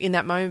hard in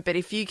that moment. But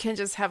if you can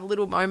just have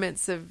little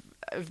moments of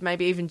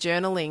maybe even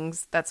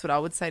journalings, that's what I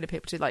would say to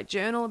people, to like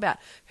journal about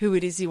who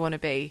it is you want to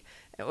be,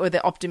 or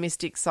the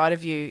optimistic side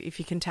of you. If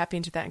you can tap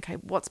into that, okay,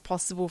 what's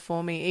possible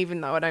for me,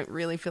 even though I don't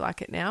really feel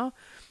like it now.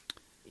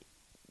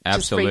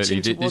 Absolutely. Just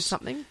reaching towards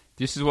something.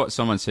 This is what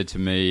someone said to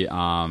me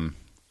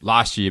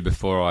last year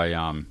before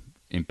I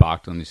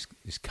embarked on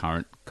this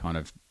current kind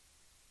of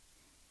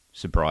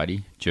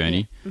sobriety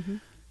journey. Yeah. Mm-hmm.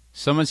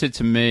 Someone said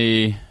to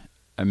me,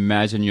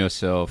 imagine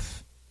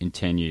yourself in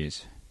 10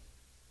 years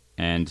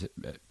and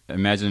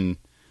imagine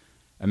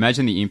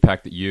the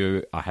impact that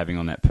you are having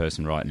on that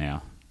person right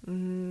now,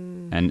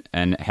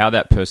 and how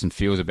that person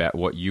feels about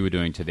what you are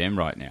doing to them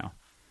right now.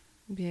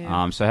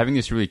 Yeah. So having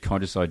this really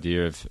conscious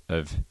idea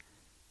of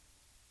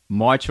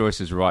my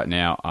choices right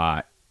now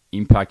are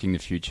impacting the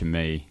future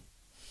me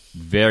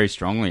very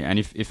strongly. And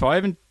if I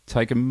even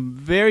take a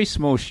very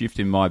small shift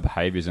in my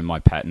behaviours and my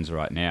patterns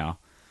right now,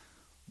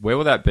 where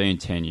will that be in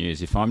 10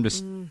 years? If I'm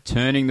just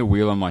turning the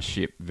wheel on my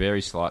ship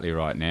very slightly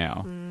right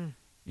now,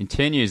 in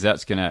 10 years,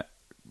 that's going to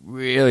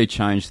really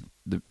change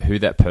who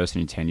that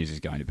person in 10 years is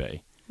going to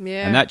be.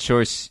 Yeah. And that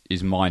choice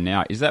is mine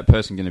now. Is that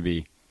person going to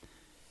be,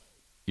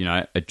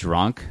 a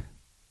drunk,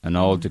 an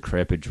old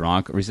decrepit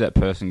drunk, or is that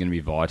person going to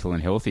be vital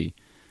and healthy?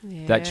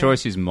 Yeah. That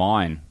choice is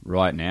mine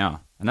right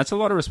now. And that's a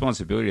lot of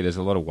responsibility. There's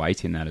a lot of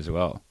weight in that as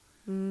well.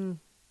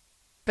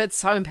 But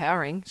so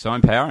empowering. So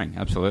empowering,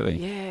 absolutely.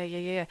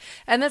 Yeah.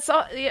 And that's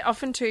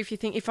often too, if you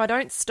think, if I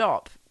don't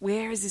stop,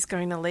 where is this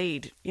going to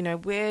lead?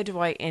 Where do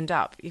I end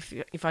up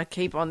if I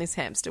keep on this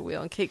hamster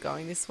wheel and keep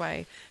going this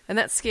way? And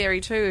that's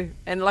scary too.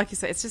 And like you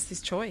say, it's just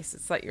this choice.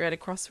 It's like you're at a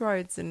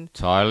crossroads. And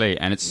totally.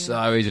 And it's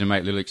so easy to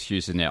make little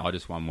excuses now.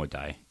 Just one more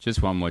day.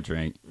 Just one more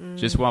drink.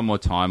 Just one more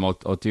time. I'll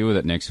deal with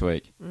it next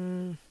week.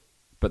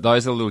 But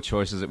those are little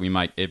choices that we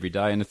make every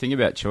day. And the thing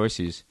about choice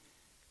is,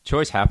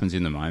 choice happens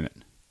in the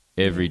moment.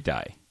 Every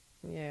day.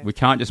 Yeah. We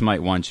can't just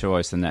make one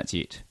choice and that's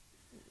it.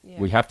 Yeah.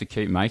 We have to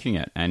keep making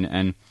it.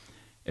 And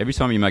every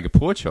time you make a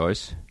poor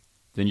choice,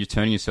 then you're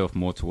turning yourself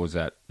more towards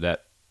that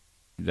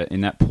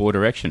in that poor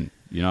direction.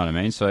 You know what I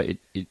mean? So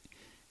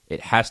it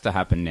has to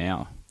happen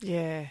now.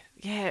 Yeah.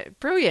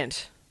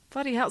 Brilliant.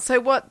 Bloody hell. So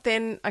what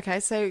then?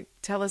 Okay, so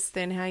tell us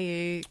then how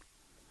you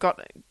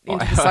got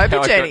into the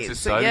sober journey.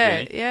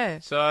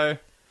 So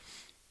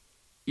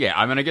yeah,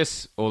 I mean, I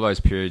guess all those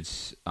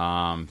periods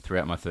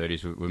throughout my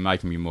 30s were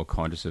making me more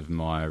conscious of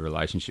my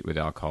relationship with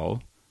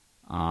alcohol.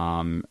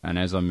 And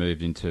as I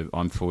moved into,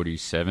 I'm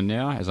 47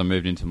 now. As I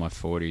moved into my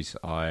 40s,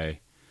 I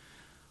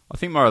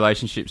think my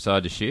relationship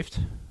started to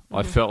shift.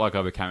 I felt like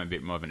I became a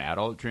bit more of an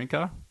adult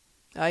drinker.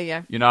 Oh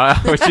yeah.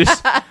 I was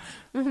just, I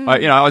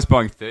was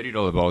buying $30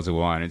 bottles of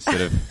wine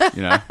instead of,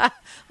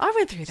 I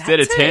went through that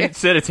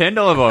instead of $10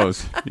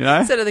 bottles,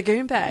 instead of the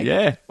goon bag.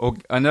 Yeah,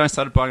 and then I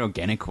started buying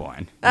organic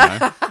wine.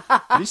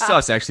 This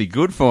stuff's actually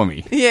good for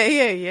me.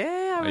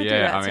 Yeah.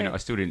 I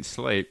still didn't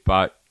sleep,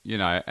 but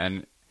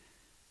and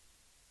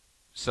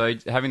so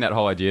having that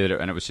whole idea that,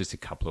 and it was just a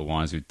couple of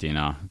wines with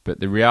dinner, but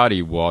the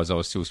reality was I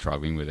was still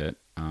struggling with it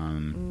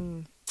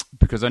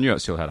because I knew it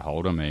still had a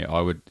hold on me.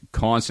 I would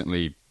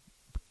constantly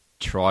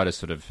try to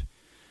sort of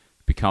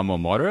become more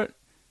moderate.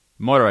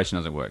 Moderation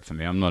doesn't work for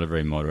me. I'm not a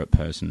very moderate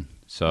person.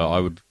 So I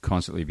would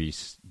constantly be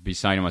be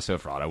saying to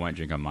myself, right, I won't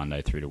drink on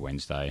Monday through to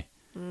Wednesday.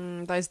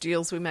 Those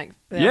deals we make.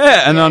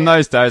 Yeah, and on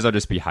those days I'd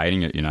just be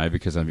hating it,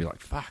 because I'd be like,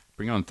 fuck,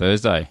 bring it on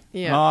Thursday.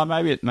 Yeah. Oh,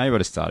 maybe I'd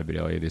have started a bit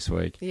earlier this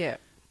week. Yeah.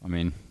 I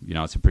mean,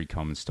 it's a pretty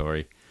common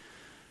story.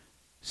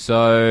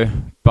 So,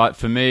 but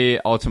for me,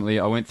 ultimately,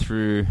 I went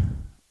through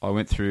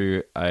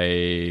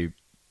a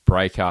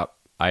breakup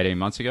 18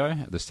 months ago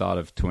at the start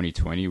of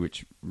 2020,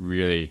 which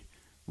really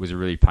was a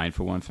really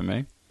painful one for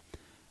me.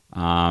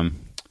 And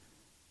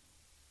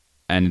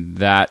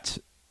that,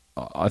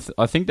 I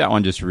think that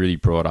one just really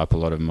brought up a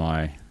lot of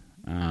my,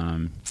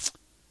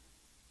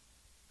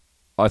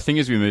 I think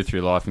as we move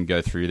through life and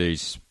go through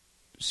these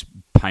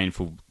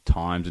painful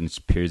times and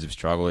periods of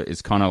struggle,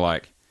 it's kind of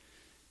like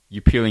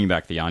you're peeling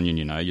back the onion,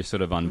 you're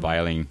sort of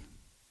unveiling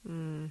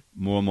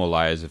more and more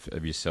layers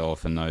of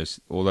yourself, and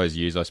all those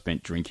years I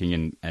spent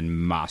drinking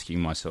and masking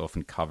myself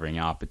and covering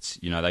up, it's,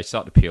 they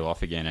start to peel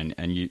off again,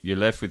 and you're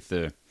left with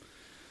the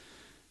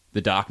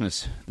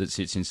darkness that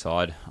sits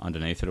inside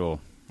underneath it all.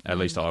 At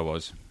least I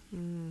was.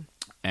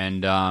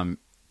 And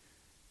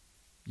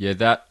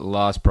that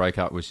last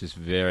breakup was just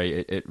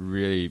it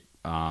really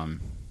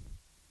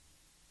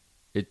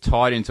it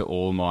tied into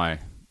all my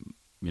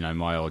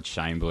my old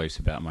shame beliefs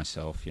about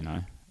myself,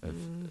 of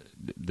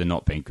the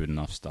not being good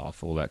enough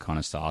stuff, all that kind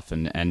of stuff,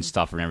 and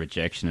stuff around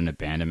rejection and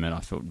abandonment. I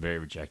felt very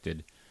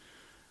rejected.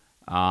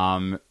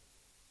 And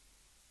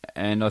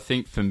I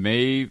think for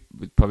me,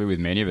 probably with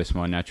many of us,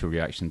 my natural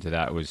reaction to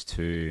that was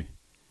to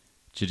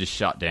just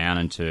shut down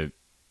and to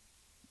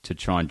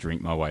try and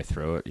drink my way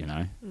through it,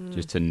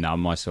 just to numb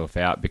myself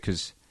out,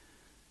 because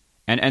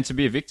and to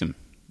be a victim,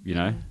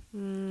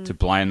 to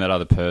blame that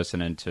other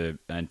person and to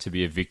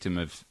be a victim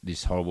of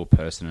this horrible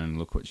person and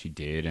look what she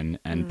did,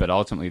 and but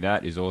ultimately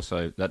that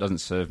doesn't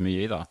serve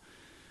me either.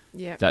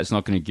 Yeah, that's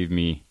not going to give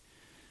me.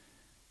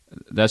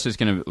 That's just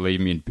going to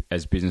leave me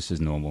as business as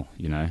normal,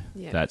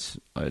 Yeah.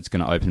 It's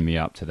going to open me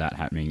up to that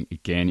happening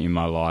again in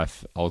my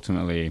life.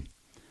 Ultimately,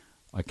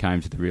 I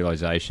came to the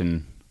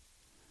realization,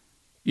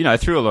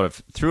 through a lot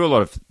of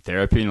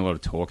therapy and a lot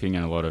of talking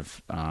and a lot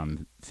of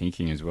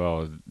thinking as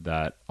well,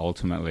 that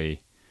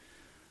ultimately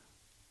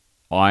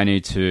I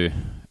need to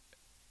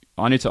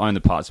own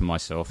the parts of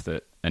myself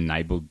that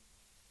enabled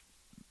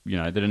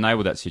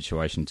that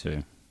situation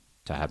to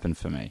happen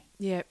for me.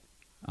 Yep.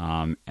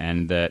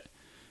 And that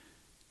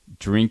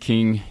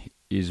drinking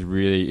it's a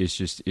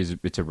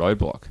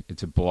roadblock.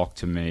 It's a block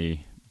to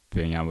me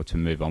being able to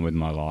move on with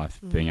my life,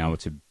 being able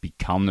to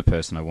become the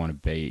person I want to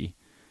be,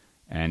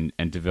 and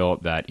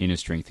develop that inner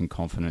strength and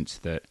confidence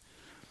that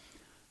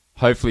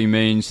hopefully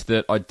means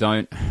that I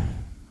don't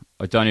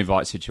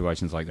invite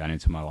situations like that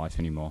into my life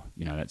anymore.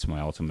 That's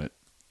my ultimate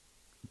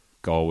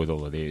goal with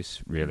all of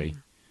this, really.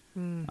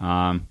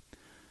 So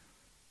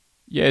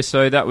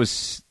that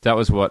was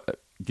what,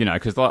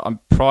 because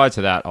prior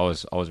to that, I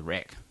was a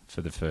wreck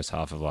for the first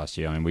half of last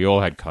year. I mean, we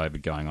all had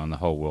COVID going on. The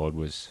whole world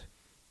was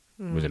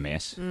a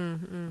mess.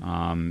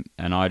 And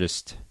I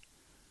just,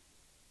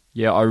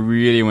 I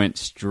really went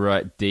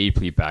straight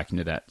deeply back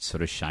into that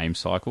sort of shame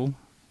cycle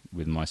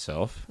with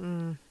myself.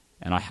 And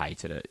I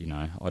hated it,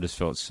 I just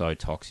felt so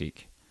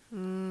toxic,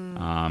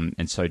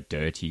 and so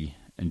dirty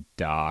and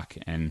dark,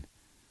 and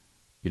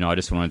I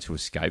just wanted to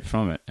escape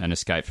from it and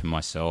escape from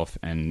myself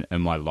and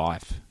my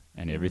life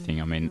and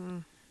everything. I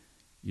mean,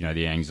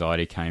 the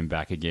anxiety came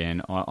back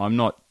again. I'm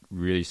not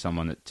really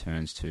someone that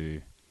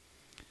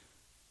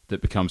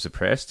becomes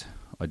depressed.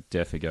 I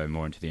definitely go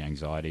more into the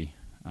anxiety,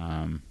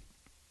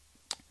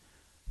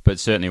 but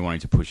certainly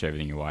wanting to push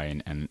everything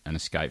away and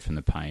escape from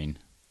the pain.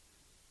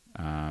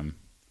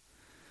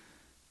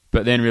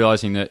 But then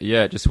realizing that,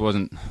 it just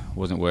wasn't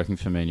working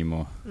for me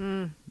anymore.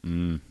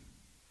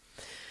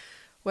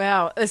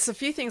 Wow. There's a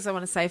few things I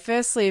want to say.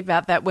 Firstly,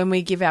 about that, when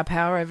we give our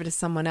power over to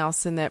someone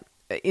else, and that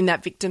in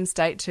that victim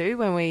state too,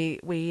 when we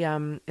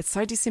it's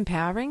so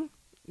disempowering,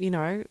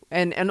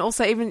 and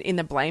also even in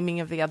the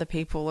blaming of the other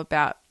people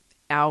about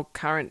our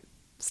current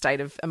state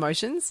of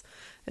emotions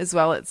as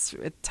well.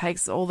 It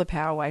takes all the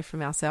power away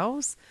from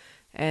ourselves.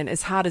 And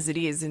as hard as it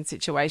is in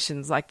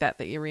situations like that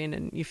you're in,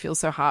 and you feel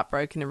so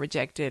heartbroken and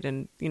rejected,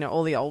 and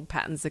all the old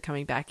patterns are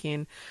coming back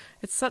in,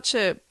 it's such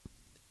a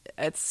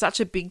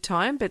big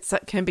time, but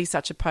it can be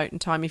such a potent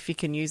time if you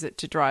can use it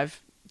to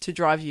drive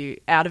you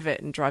out of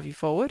it and drive you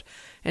forward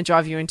and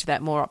drive you into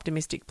that more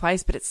optimistic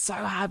place. But it's so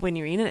hard when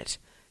you're in it,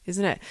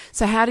 isn't it?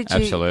 So how did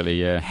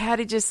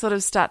you sort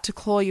of start to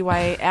claw your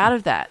way out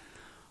of that?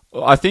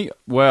 I think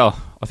I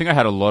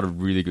had a lot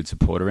of really good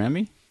support around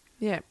me.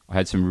 Yeah, I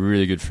had some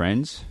really good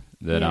friends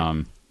that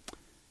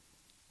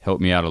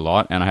helped me out a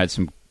lot, and I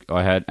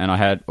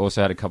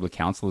also had a couple of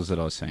counsellors that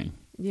I was seeing.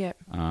 Yeah,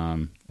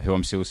 who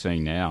I'm still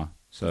seeing now.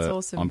 So that's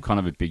awesome. I'm kind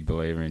of a big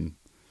believer in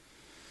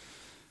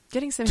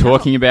getting some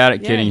talking help. about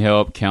it, getting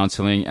help,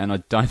 counselling, and I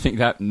don't think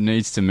that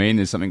needs to mean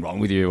there's something wrong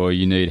with you or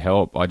you need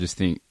help. I just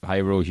think,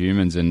 hey, we're all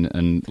humans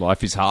and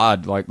life is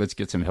hard. Like, let's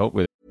get some help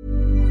with it.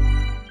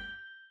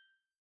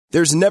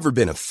 There's never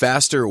been a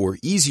faster or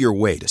easier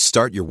way to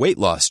start your weight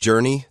loss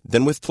journey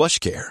than with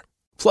PlushCare.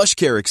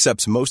 PlushCare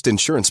accepts most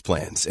insurance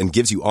plans and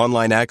gives you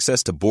online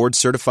access to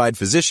board-certified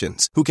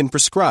physicians who can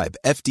prescribe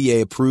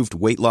FDA-approved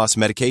weight loss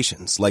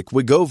medications like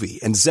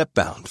Wegovy and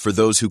Zepbound for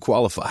those who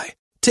qualify.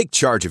 Take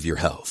charge of your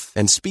health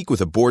and speak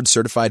with a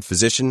board-certified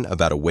physician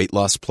about a weight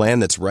loss plan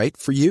that's right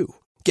for you.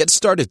 Get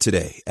started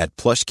today at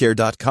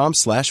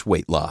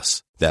plushcare.com/weight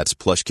loss. That's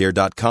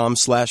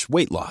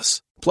plushcare.com/weight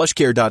loss.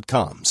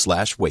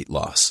 plushcare.com/weight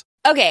loss.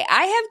 Okay,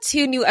 I have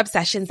two new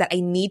obsessions that I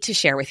need to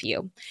share with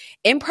you.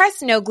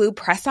 Impress No Glue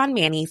Press-On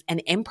Manis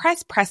and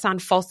Impress Press-On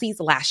Falsies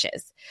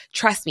Lashes.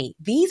 Trust me,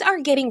 these are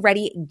getting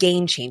ready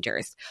game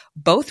changers.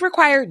 Both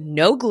require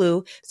no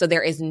glue, so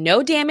there is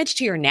no damage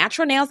to your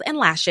natural nails and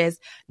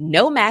lashes,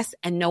 no mess,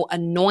 and no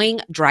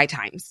annoying dry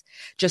times.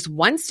 Just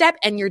one step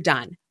and you're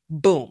done.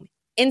 Boom.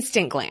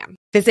 Instant glam.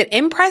 Visit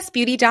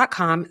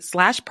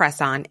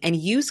impressbeauty.com/presson and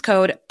use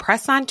code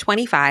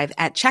PRESSON25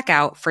 at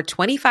checkout for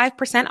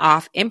 25%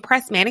 off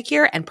Impress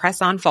Manicure and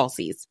Press-On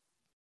Falsies.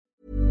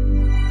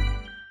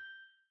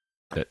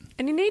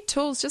 And you need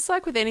tools, just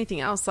like with anything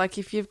else. Like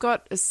if you've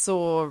got a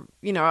sore,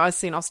 I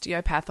see an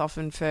osteopath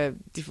often for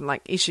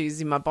different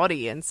issues in my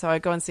body. And so I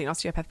go and see an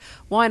osteopath.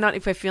 Why not,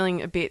 if we're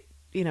feeling a bit,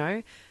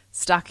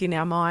 stuck in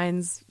our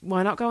minds,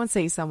 why not go and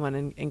see someone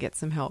and get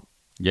some help?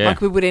 Yeah.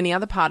 Like we would any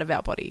other part of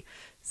our body.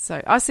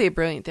 So I see a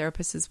brilliant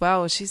therapist as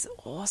well. She's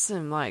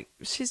awesome.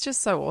 She's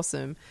just so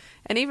awesome.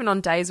 And even on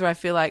days where I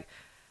feel like,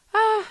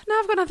 no,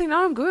 I've got nothing.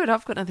 No, I'm good.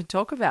 I've got nothing to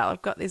talk about.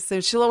 I've got this.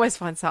 So she'll always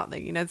find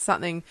something,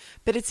 something,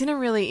 but it's in a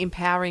really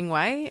empowering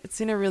way. It's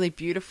in a really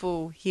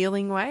beautiful,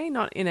 healing way,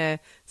 not in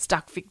a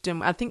stuck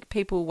victim. I think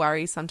people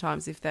worry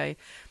sometimes if they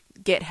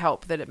get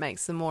help that it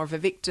makes them more of a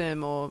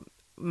victim or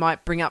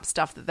might bring up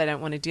stuff that they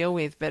don't want to deal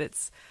with. But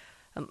it's,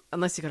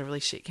 unless you've got a really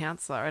shit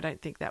counsellor, I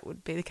don't think that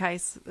would be the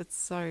case. It's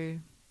so,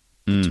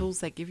 the tools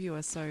they give you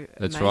are so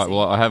That's amazing. right.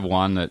 Well, I have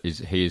one that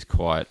he is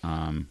quite...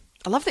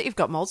 I love that you've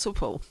got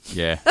multiple.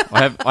 Yeah.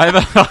 I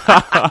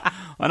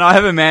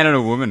have a man and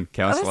a woman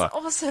counsellor.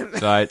 Oh, that's awesome.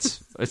 So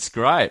it's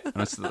great.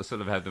 And I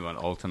sort of have them on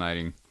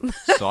alternating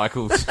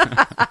cycles.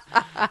 But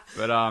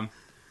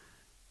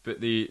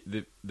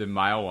the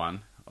male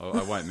one,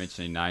 I won't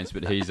mention any names,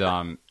 but he's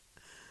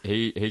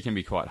he can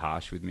be quite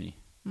harsh with me.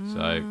 So,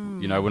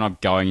 when I'm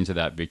going into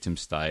that victim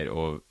state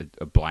or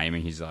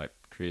blaming, he's like,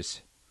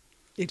 Chris,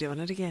 you're doing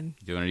it again.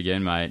 You're doing it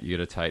again, mate. You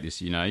got to take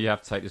this, you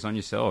have to take this on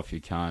yourself. You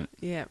can't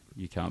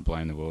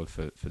blame the world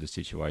for the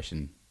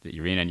situation that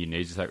you're in, and you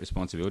need to take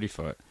responsibility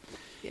for it.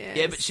 Yes.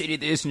 Yeah, but she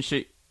did this and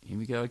here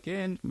we go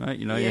again, mate.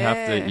 You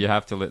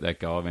have to let that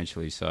go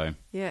eventually. So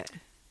yeah.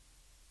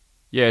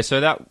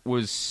 So that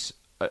was,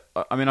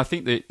 I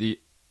think the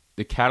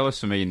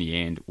catalyst for me in the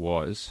end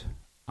was,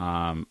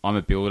 I'm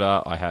a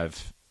builder. I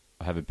have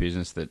a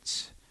business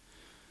that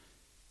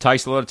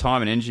takes a lot of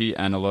time and energy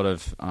and a lot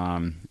of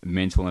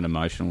mental and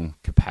emotional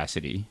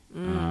capacity.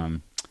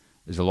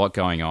 There's a lot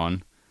going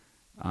on.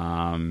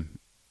 I'm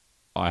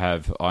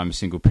a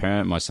single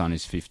parent. My son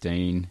is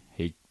 15.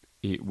 He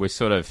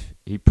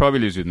probably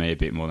lives with me a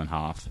bit more than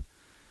half.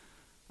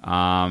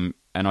 And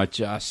I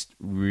just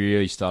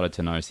really started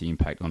to notice the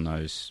impact on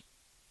those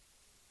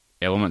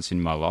elements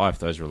in my life,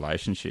 those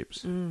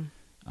relationships.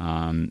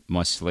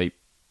 My sleep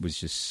was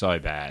just so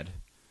bad.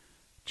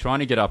 Trying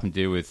to get up and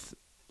deal with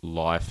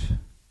life,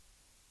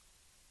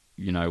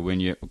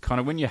 when you're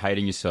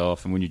hating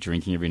yourself and when you're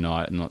drinking every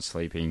night and not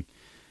sleeping,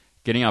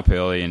 getting up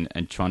early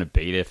and trying to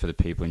be there for the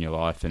people in your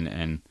life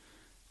and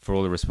for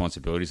all the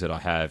responsibilities that I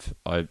have,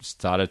 I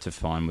started to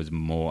find was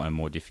more and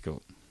more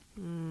difficult.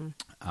 And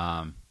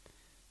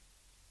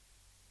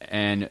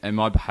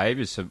my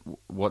behaviours,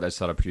 what that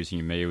started producing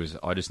in me was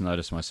I just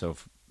noticed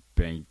myself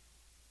being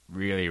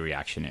really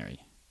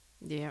reactionary.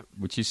 Yeah.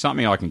 Which is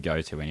something I can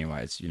go to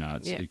anyway.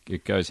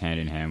 It goes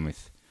hand in hand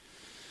with,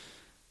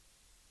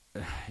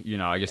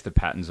 I guess the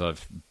patterns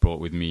I've brought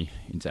with me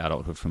into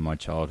adulthood from my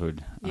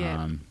childhood.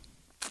 Yeah.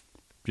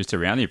 Just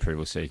around the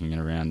approval seeking and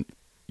around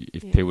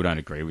if people don't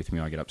agree with me,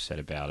 I get upset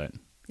about it.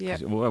 Yeah.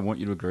 Well, I want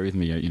you to agree with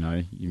me,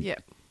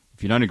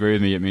 If you don't agree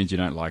with me, it means you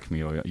don't like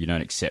me or you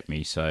don't accept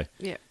me. So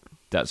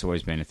that's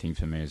always been a thing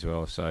for me as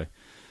well. So,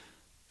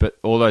 but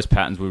all those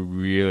patterns were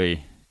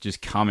really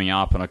just coming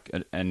up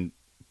and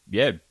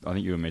I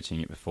think you were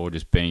mentioning it before,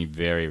 just being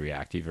very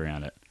reactive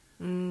around it.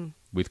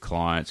 With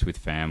clients, with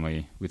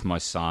family, with my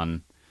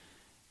son.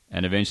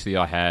 And eventually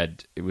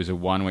it was a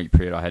 1 week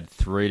period, I had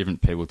 3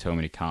 different people tell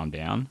me to calm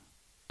down.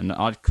 And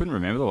I couldn't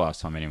remember the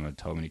last time anyone had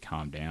told me to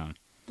calm down.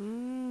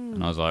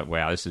 And I was like,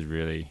 wow, this is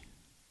really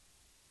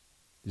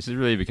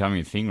becoming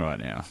a thing right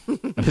now.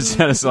 And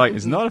it's like,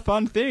 it's not a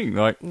fun thing.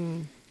 Like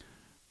when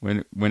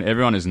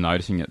everyone is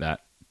noticing it that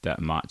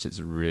much, it's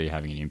really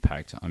having an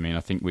impact. I mean, I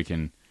think we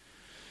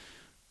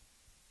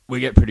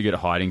get pretty good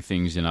at hiding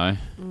things, in our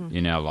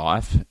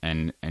life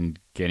and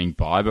getting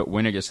by. But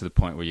when it gets to the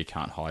point where you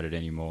can't hide it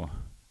anymore,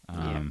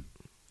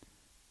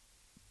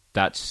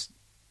 that's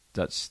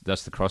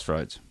the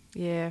crossroads.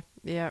 Yeah,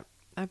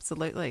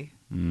 absolutely.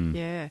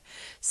 Yeah.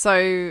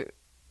 So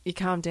you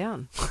calm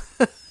down.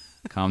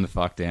 Calm the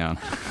fuck down.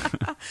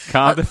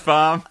 Calm the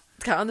farm.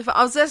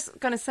 I was just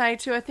going to say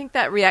too, I think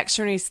that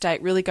reactionary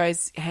state really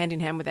goes hand in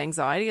hand with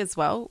anxiety as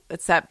well.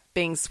 It's that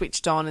being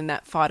switched on in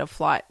that fight or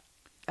flight,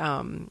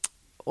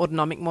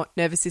 autonomic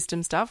nervous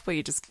system stuff where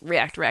you just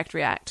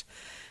react,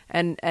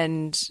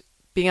 and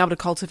being able to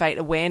cultivate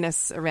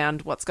awareness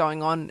around what's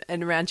going on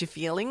and around your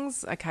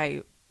feelings.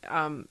 Okay,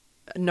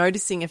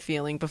 noticing a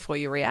feeling before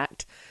you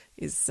react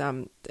is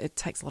it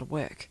takes a lot of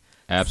work.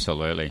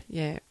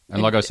 Yeah,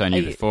 and like I was saying to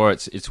you before,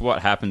 it's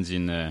what happens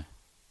in the.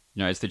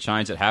 It's the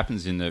change that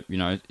happens in the,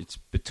 it's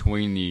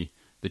between the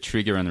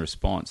trigger and the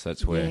response.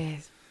 That's where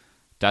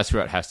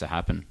it has to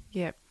happen.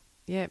 Yep.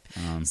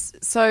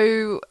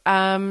 So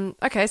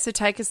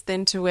take us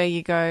then to where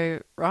you go,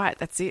 right,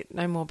 that's it,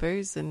 no more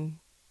booze. And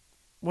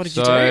what did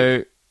you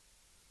do?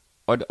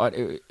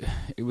 I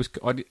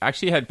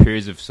actually had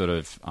periods of sort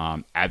of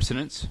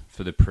abstinence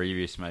for the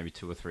previous maybe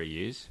 2 or 3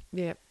 years.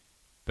 Yep.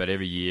 But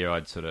every year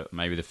I'd sort of,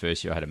 maybe the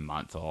first year I had a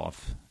month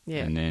off.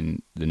 Yeah. And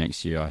then the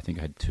next year I think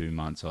I had 2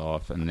 months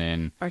off. And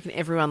then I reckon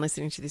everyone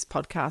listening to this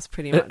podcast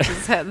pretty much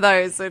has had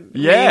those, and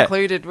me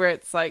included, where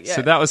it's like,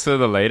 So that was sort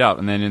of the lead up.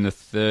 And then in the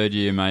third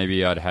year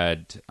maybe I'd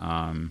had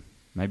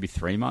maybe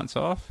 3 months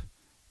off.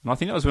 And I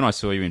think that was when I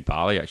saw you in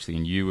Bali actually,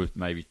 and you were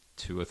maybe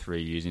 2 or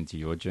 3 years into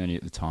your journey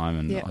at the time,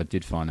 and I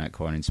did find that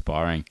quite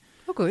inspiring.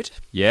 Oh, good.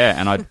 Yeah,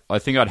 and I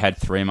think I'd had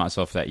 3 months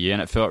off that year,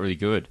 and it felt really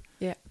good.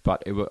 Yeah.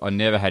 But I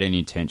never had any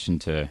intention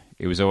to.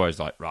 It was always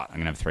like, right, I'm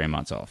going to have 3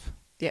 months off.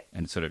 Yeah.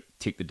 And sort of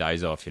tick the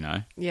days off,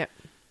 Yeah.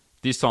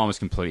 This time was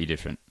completely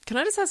different. Can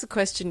I just ask a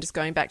question, just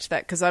going back to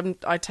that? Because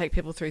I take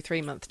people through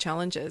 3-month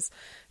challenges,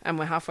 and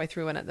we're halfway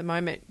through one at the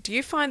moment. Do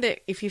you find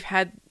that if you've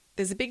had,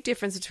 there's a big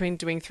difference between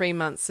doing 3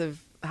 months of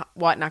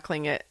white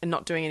knuckling it and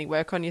not doing any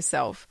work on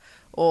yourself,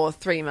 or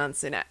 3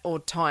 months or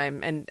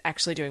time and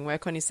actually doing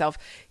work on yourself?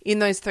 In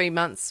those 3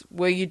 months,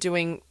 were you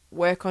doing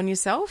work on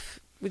yourself,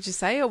 would you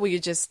say, or were you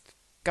just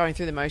going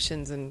through the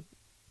motions? And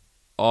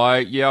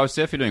I was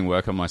definitely doing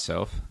work on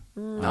myself.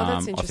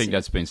 That's interesting. I think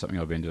that's been something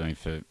I've been doing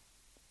for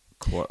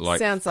quite a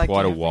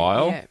been,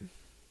 while,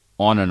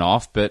 on and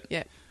off. But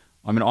yeah.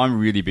 I mean, I'm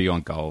really big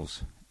on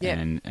goals Yeah.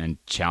 and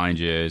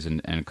challenges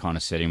and kind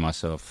of setting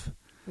myself,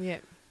 yeah,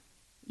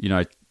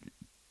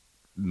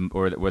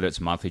 or whether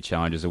it's monthly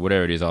challenges or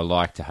whatever it is, I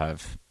like to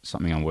have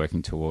something I'm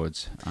working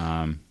towards.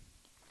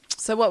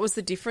 So what was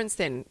the difference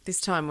then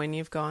this time when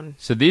you've gone?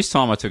 So this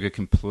time I took a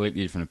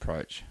completely different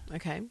approach.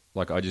 Okay.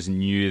 Like I just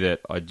knew that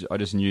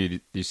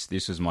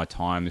this was my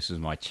time, this was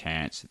my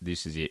chance,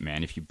 this is it,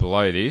 man. If you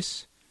blow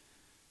this,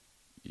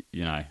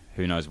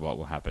 who knows what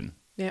will happen.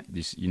 Yeah.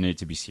 You need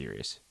to be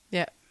serious.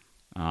 Yeah.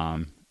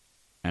 And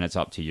it's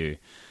up to you.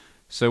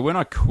 So when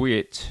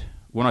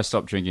I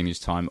stopped drinking this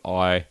time,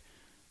 I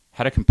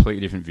had a completely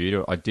different view to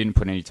it. I didn't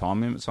put any time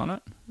limits on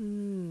it.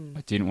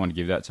 I didn't want to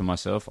give that to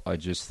myself. I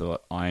just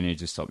thought I need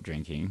to stop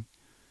drinking,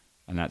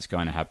 and that's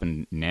going to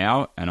happen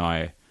now.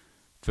 And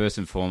first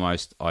and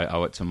foremost, I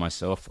owe it to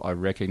myself. I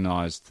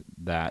recognized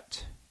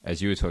that, as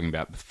you were talking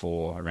about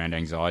before around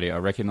anxiety, I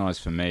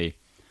recognized for me,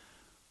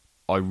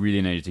 I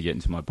really needed to get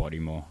into my body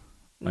more.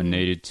 I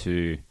needed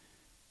to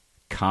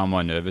calm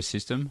my nervous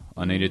system.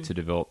 I needed to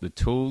develop the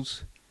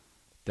tools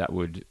that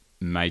would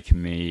make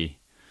me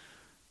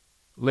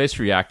less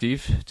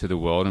reactive to the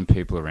world and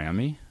people around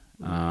me.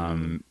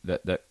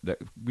 That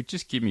would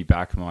just give me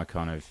back my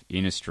kind of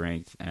inner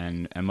strength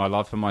and my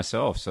love for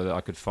myself, so that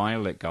I could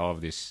finally let go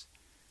of this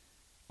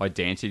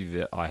identity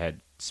that I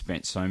had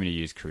spent so many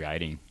years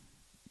creating.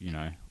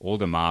 All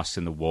the masks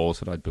and the walls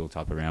that I'd built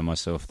up around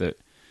myself that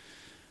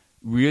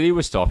really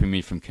were stopping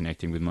me from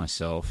connecting with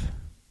myself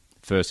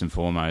first and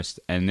foremost,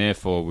 and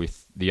therefore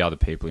with the other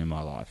people in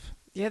my life.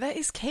 Yeah, that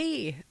is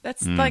key.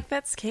 That's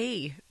that's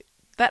key.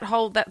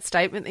 That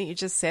statement that you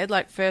just said,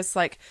 first,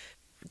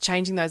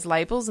 changing those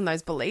labels and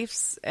those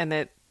beliefs and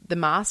the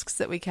masks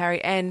that we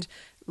carry, and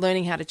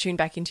learning how to tune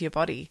back into your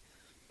body.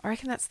 I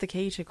reckon that's the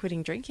key to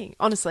quitting drinking,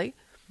 honestly.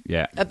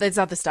 Yeah. There's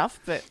other stuff,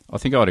 but I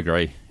think I would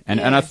agree.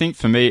 And I think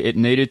for me, it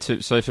needed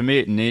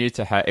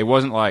to have, it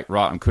wasn't like,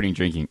 right, I'm quitting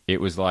drinking.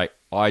 It was like,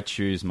 I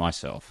choose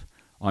myself.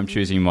 I'm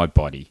choosing my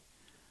body.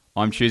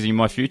 I'm choosing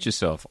my future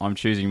self. I'm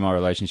choosing my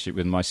relationship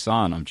with my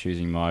son. I'm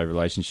choosing my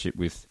relationship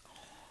with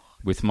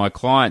my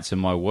clients and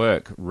my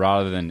work,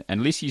 rather than,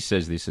 and Lissy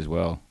says this as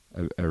well,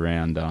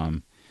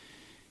 around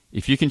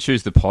if you can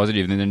choose the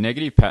positive, then the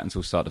negative patterns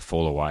will start to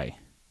fall away.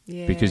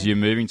 Yeah. Because you're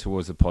moving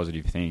towards the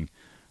positive thing,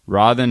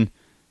 rather than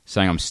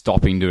saying I'm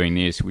stopping doing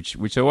this,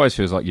 which always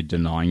feels like you're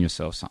denying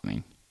yourself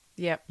something.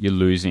 Yep. You're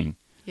losing.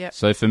 Yep.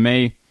 So for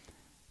me,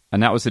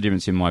 and that was the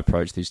difference in my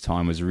approach this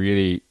time, was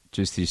really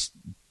just this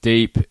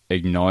deep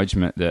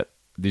acknowledgement that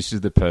this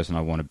is the person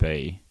I want to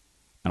be,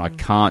 and I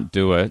can't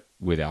do it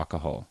with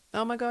alcohol.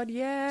 Oh my God,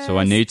 yes. So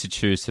I need to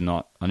choose to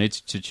not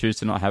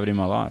have it in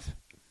my life.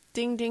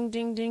 Ding, ding,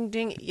 ding, ding,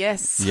 ding.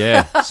 Yes.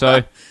 Yeah.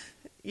 So,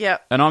 yeah.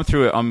 And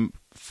I'm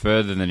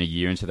further than a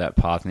year into that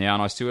path now,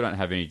 and I still don't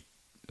have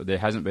there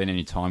hasn't been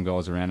any time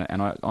goals around it.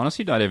 And I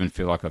honestly don't even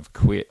feel like I've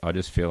quit. I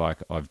just feel like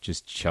I've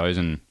just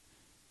chosen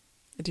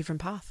a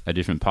different path.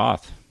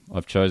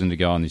 I've chosen to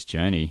go on this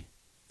journey.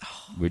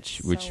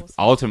 which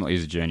ultimately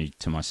is a journey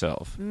to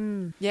myself.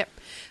 Yep.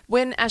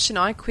 When Ash and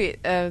I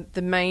quit,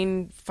 the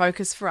main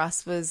focus for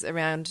us was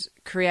around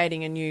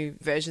creating a new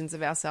versions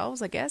of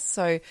ourselves, I guess.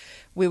 So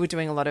we were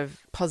doing a lot of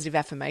positive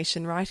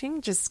affirmation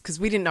writing just because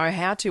we didn't know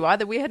how to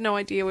either. We had no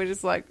idea. We're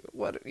just like,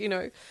 what,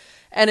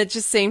 and it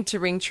just seemed to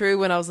ring true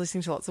when I was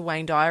listening to lots of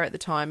Wayne Dyer at the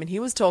time, and he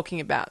was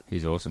talking about...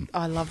 He's awesome.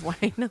 I love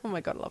Wayne. Oh,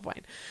 my God, I love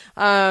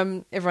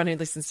Wayne. Everyone who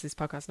listens to this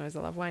podcast knows I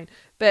love Wayne.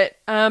 But,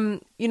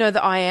 the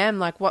I am,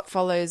 like what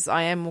follows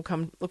I am will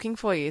come looking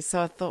for you.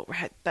 So I thought,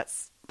 right,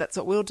 that's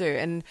what we'll do.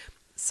 And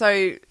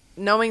so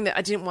knowing that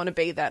I didn't want to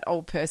be that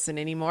old person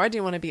anymore, I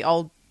didn't want to be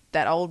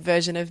that old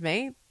version of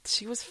me,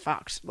 she was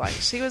fucked. Like,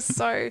 she was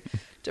so...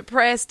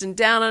 depressed and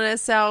down on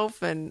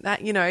herself and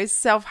that,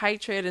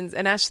 self-hatred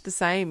and Ash the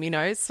same,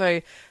 so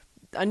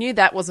I knew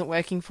that wasn't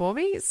working for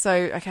me. So,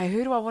 okay,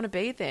 who do I want to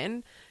be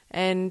then?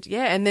 And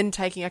and then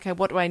taking, okay,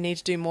 what do I need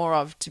to do more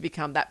of to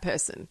become that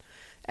person?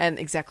 And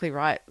exactly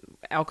right,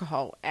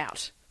 alcohol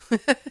out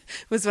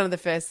was one of the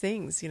first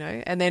things,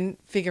 and then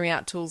figuring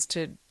out tools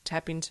to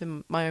tap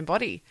into my own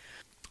body.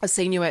 I've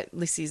seen you at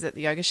Lissy's at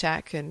the Yoga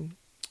Shack and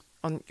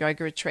on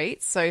yoga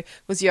retreats. So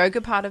was yoga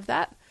part of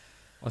that?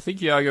 I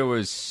think yoga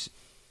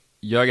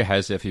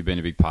has definitely been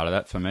a big part of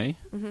that for me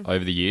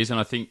over the years, and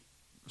I think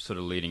sort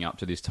of leading up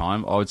to this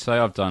time, I would say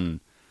I've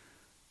done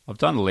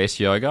less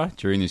yoga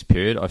during this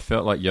period. I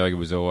felt like yoga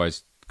was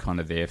always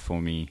kind of there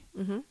for me,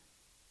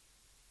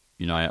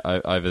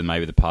 over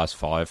maybe the past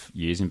 5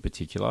 years in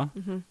particular.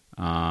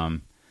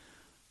 And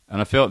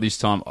I felt this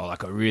time, I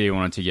just really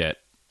wanted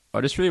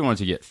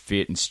to get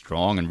fit and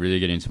strong and really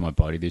get into my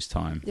body this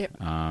time. Yep.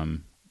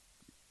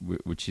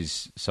 Which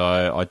is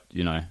so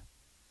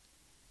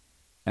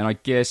and I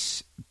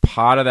guess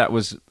part of that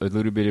was a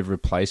little bit of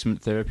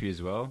replacement therapy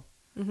as well.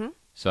 Mm-hmm.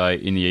 So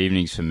in the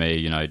evenings for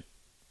me,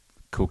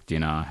 cook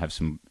dinner, have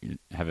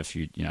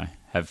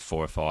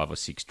 4 or 5 or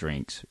 6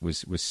 drinks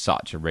was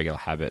such a regular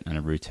habit and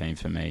a routine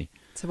for me.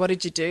 So what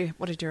did you do?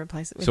 What did you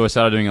replace it with? So I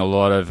started doing a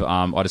lot of,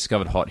 I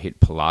discovered Hot Hit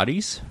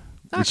Pilates.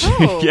 Oh,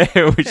 cool.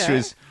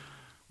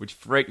 Which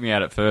freaked me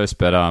out at first,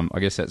 but I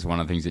guess that's one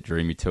of the things that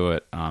drew me to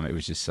it. It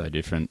was just so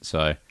different.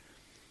 So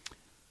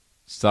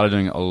started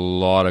doing a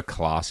lot of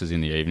classes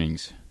in the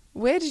evenings.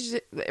 Where did you...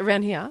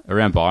 Around here?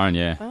 Around Byron,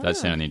 yeah. Oh.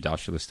 That's down in the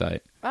industrial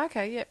estate.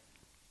 Okay, yep.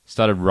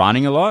 Started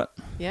running a lot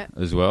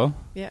as well.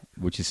 Yeah.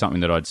 Which is something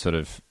that I'd sort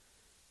of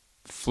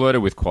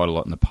flirted with quite a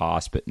lot in the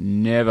past, but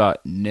never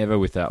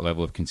with that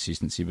level of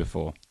consistency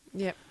before.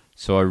 Yep.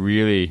 So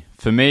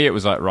for me, it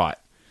was like, right,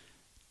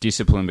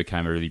 discipline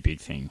became a really big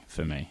thing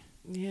for me.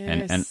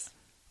 Yes. And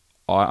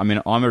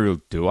I'm a real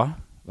doer.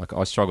 Like,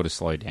 I struggle to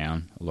slow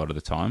down a lot of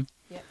the time.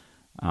 Yep.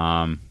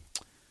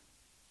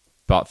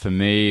 But for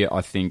me,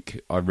 I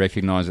think I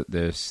recognise that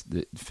there's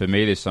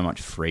so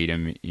much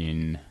freedom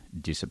in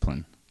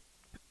discipline.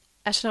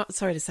 Ash,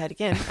 sorry to say it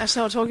again. Ash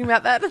and I were talking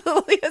about that.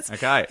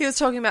 Okay. He was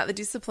talking about the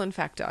discipline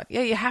factor.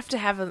 Yeah, you have to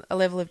have a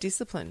level of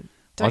discipline.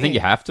 I think you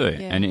have to.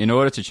 Yeah. And in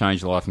order to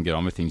change life and get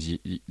on with things,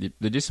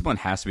 the discipline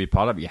has to be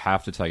part of it. You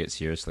have to take it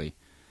seriously.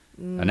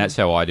 And that's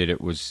how I did it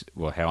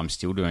how I'm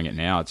still doing it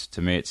now.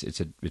 To me,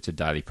 it's a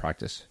daily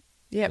practice.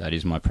 Yeah. That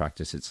is my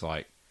practice. It's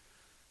like,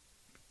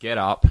 get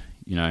up at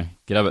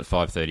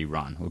 5:30,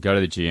 run, or go to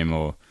the gym,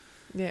 or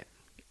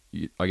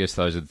I guess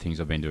those are the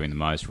things I've been doing the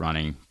most: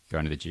 running,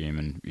 going to the gym,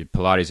 and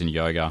Pilates and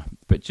yoga.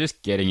 But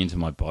just getting into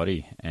my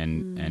body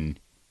and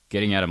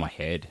getting out of my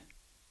head.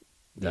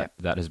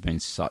 That has been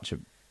such a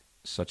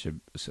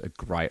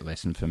great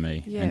lesson for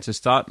me, and to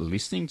start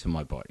listening to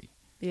my body.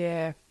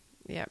 Yeah,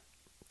 yeah.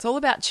 It's all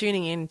about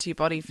tuning in to your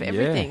body for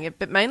everything,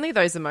 but mainly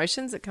those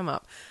emotions that come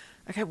up.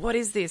 Okay, what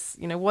is this?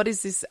 What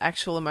is this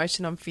actual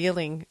emotion I'm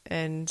feeling?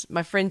 And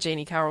my friend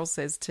Jeannie Carroll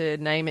says to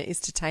name it is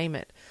to tame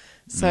it.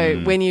 So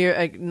when you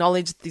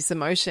acknowledge this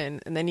emotion,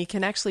 and then you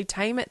can actually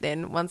tame it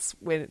then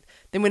we're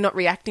not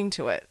reacting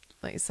to it,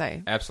 like you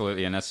say.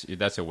 Absolutely, and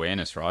that's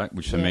awareness, right?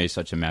 Which for me is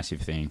such a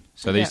massive thing.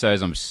 So these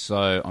days I'm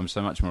so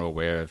much more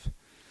aware of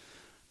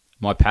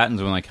my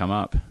patterns when they come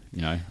up.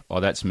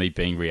 That's me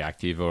being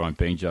reactive, or I'm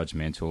being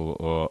judgmental,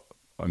 or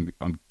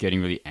I'm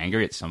getting really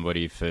angry at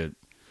somebody for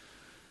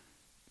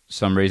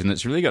some reason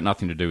that's really got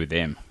nothing to do with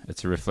them.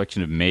 It's a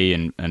reflection of me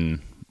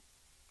and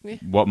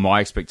what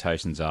my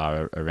expectations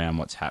are around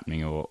what's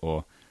happening,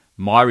 or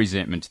my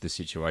resentment to the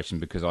situation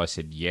because I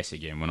said yes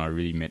again when I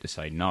really meant to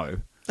say no.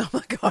 Oh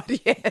my God,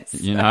 yes.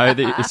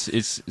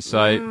 It's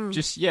so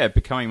just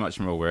becoming much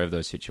more aware of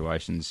those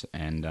situations,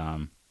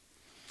 and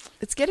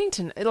it's getting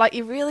to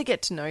you really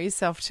get to know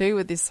yourself too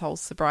with this whole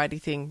sobriety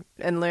thing,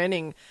 and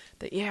learning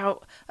that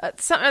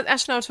Ash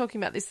and I were talking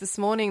about this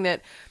morning,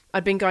 that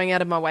I'd been going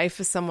out of my way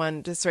for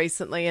someone just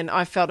recently, and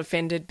I felt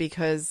offended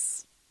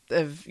because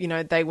of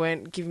they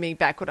weren't giving me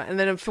back and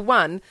then for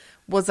one,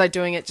 was I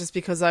doing it just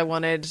because I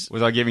wanted?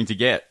 Was I giving to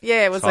get?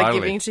 Yeah, was I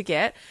giving to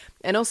get?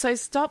 And also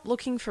stop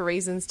looking for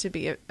reasons to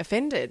be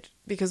offended,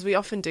 because we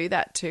often do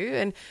that too.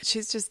 And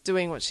she's just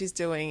doing what she's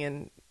doing,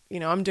 and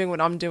I'm doing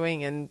what I'm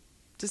doing, and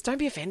just don't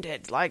be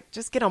offended. Like,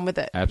 just get on with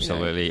it.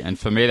 Absolutely. And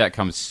for me, that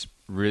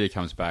really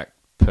comes back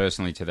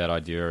personally to that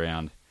idea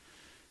around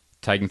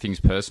taking things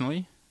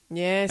personally.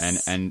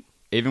 Yes. And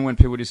even when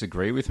people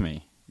disagree with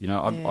me,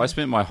 I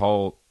spent my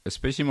whole,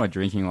 especially my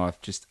drinking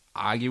life, just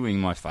arguing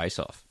my face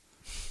off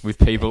with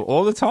people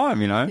all the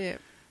time, Yeah.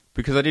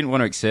 because I didn't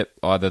want to accept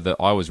either that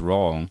I was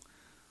wrong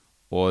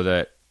or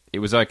that it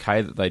was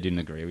okay that they didn't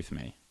agree with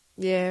me.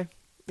 Yeah.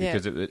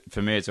 Because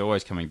for me, it's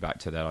always coming back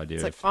to that idea.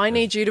 It's like, I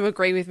need you to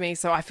agree with me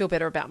so I feel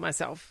better about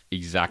myself.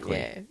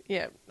 Exactly.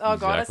 Yeah. Oh,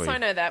 God, I so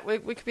know that. We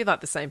could be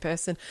like the same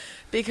person,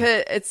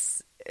 because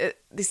it's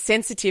this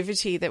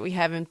sensitivity that we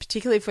have, and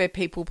particularly if we're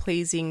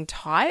people-pleasing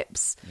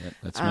types. Yeah,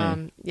 that's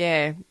me.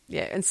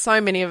 Yeah. And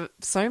so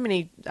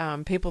many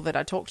people that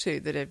I talk to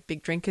that are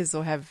big drinkers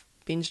or have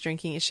binge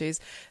drinking issues,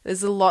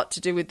 there's a lot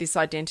to do with this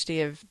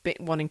identity of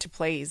wanting to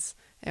please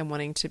and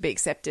wanting to be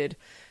accepted.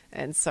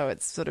 And so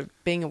it's sort of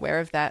being aware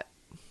of that.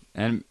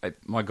 And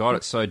my God,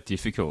 it's so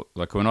difficult.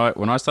 Like when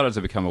I started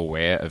to become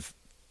aware of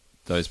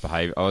those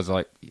behaviors, I was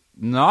like,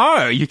 no,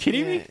 are you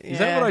kidding me? Is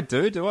that what I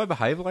do? Do I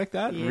behave like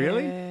that?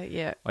 Really?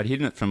 Yeah. I'd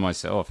hidden it from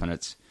myself, and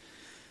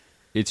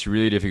it's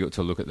really difficult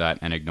to look at that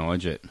and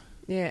acknowledge it.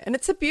 Yeah, and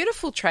it's a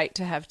beautiful trait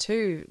to have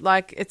too.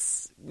 Like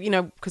it's,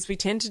 because we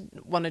tend to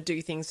want to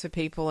do things for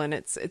people, and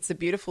it's a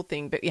beautiful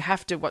thing, but you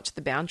have to watch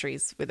the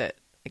boundaries with it,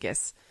 I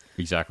guess.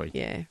 Exactly.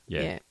 Yeah.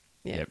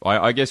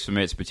 I guess for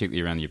me, it's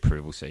particularly around the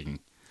approval seeking.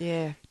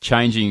 Yeah.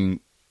 Changing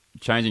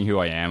who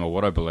I am or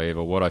what I believe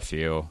or what I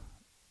feel.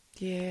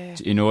 Yeah.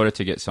 In order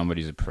to get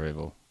somebody's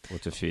approval or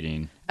to fit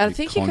in. And I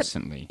think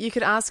constantly. You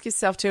could ask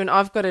yourself too, and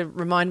I've got to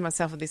remind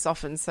myself of this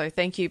often, so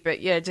thank you.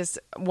 But yeah, just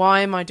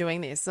why am I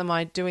doing this? Am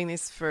I doing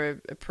this for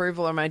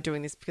approval, or am I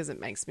doing this because it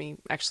makes me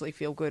actually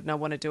feel good and I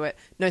want to do it?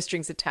 No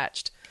strings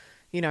attached.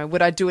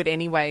 Would I do it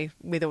anyway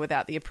with or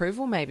without the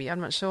approval? Maybe. I'm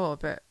not sure,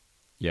 but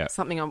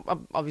something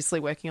I'm obviously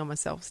working on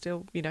myself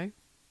still,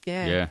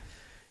 Yeah.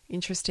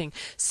 Interesting.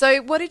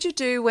 So what did you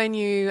do when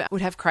you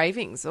would have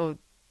cravings, or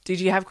did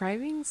you have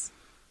cravings?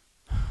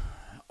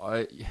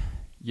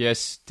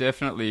 Yes,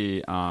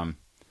 definitely, because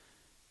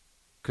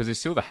there's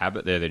still the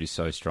habit there that is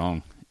so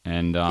strong.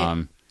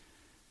 And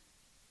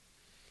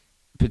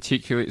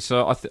particularly,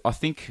 so I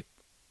think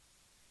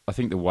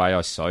the way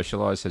I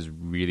socialise has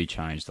really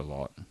changed a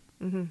lot.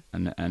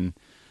 Mm-hmm. And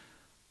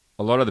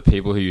a lot of the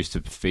people who used to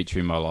feature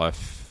in my life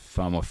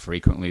far more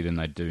frequently than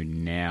they do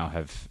now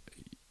have...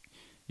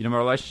 my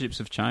relationships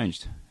have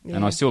changed,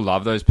 and I still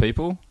love those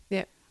people.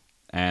 Yeah,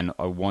 and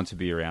I want to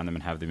be around them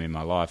and have them in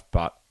my life,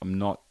 but I'm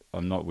not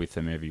with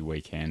them every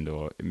weekend,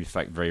 or in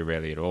fact, very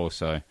rarely at all.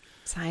 So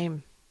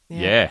same.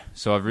 Yeah.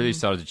 So I've really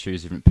started to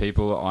choose different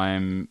people.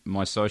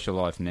 My social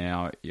life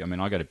now. I mean,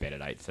 I go to bed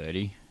at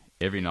 8:30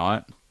 every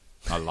night.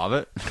 I love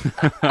it.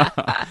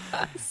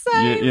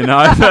 Same.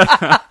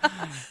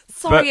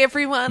 Sorry,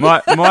 everyone.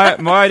 my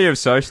idea of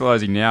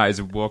socialising now is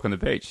a walk on the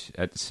beach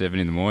at 7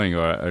 in the morning,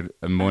 or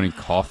a morning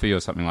coffee or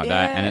something like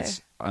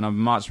that. And I'm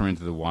much more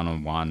into the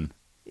one-on-one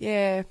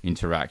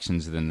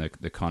interactions than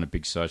the kind of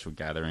big social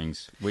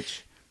gatherings,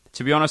 which,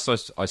 to be honest,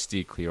 I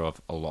steer clear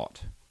of a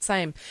lot.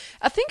 Same.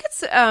 I think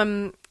it's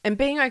and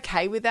being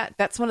okay with that.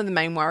 That's one of the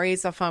main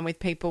worries I find with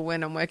people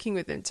when I'm working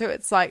with them too.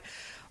 It's like,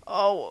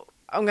 oh,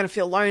 I'm going to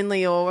feel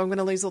lonely, or I'm going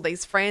to lose all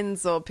these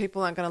friends, or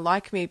people aren't going to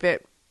like me.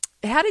 But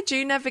how did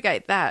you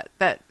navigate that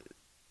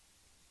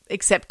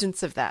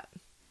acceptance of that?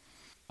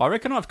 I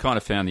reckon I've kind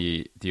of found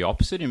the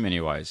opposite in many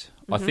ways.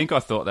 Mm-hmm. I think I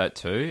thought that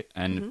too,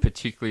 and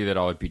particularly that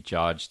I would be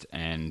judged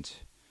and,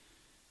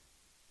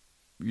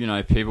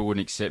 people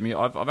wouldn't accept me.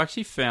 I've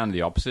actually found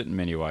the opposite in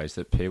many ways,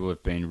 that people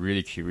have been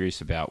really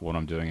curious about what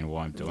I'm doing and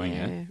why I'm doing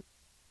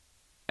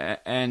it.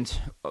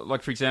 And,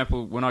 like, for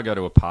example, when I go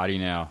to a party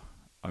now,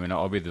 I mean,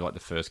 I'll be the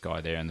first guy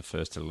there and the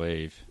first to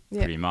leave,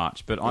 pretty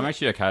much. But I'm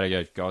actually okay to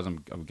go, guys,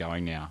 I'm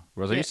going now.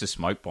 Whereas I used to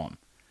smoke bomb.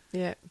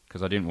 Yeah.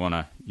 Because I didn't want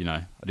to,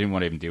 I didn't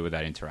want to even deal with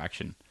that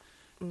interaction.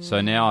 So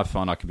now I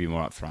find I can be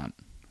more upfront.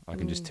 I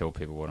can just tell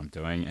people what I'm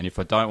doing. And if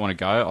I don't want to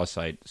go, I'll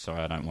say,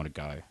 sorry, I don't want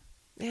to go.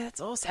 Yeah,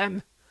 that's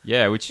awesome.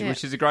 Yeah, which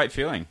is a great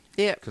feeling.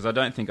 Yeah. Because I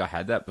don't think I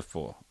had that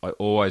before. I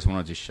always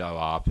wanted to show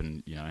up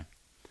and,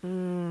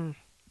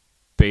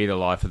 be the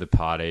life of the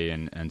party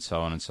and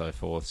so on and so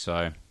forth.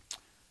 So...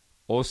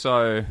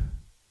 Also,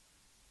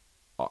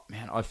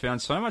 I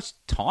found so much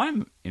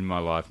time in my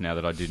life now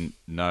that I didn't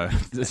know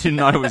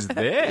was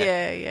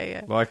there.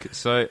 Yeah. Like,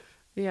 so,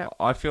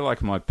 I feel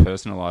like my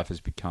personal life has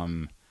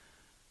become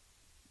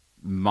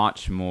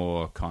much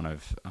more kind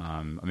of,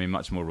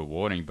 much more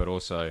rewarding, but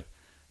also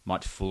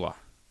much fuller.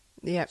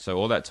 Yeah. So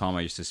all that time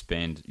I used to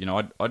spend,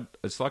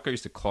 it's like I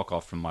used to clock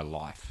off from my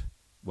life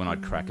when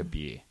I'd crack a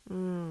beer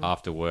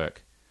after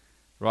work.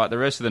 Right, the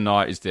rest of the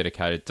night is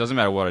dedicated. Doesn't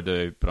matter what I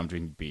do, but I'm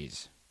drinking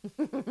beers.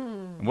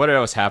 What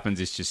else happens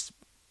is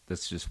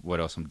that's just what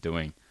else I'm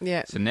doing.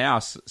 Yeah. So now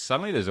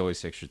suddenly there's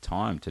always extra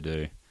time to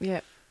do.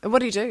 Yeah. And what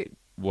do you do?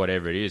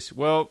 Whatever it is.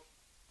 Well,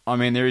 I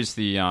mean, there is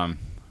the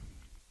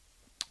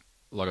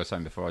like I was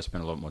saying before, I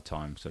spend a lot more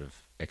time sort of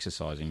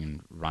exercising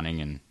and running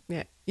and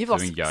you've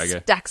lost yoga.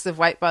 Stacks of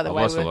weight, by the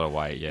way. I've lost a lot of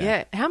weight. Yeah.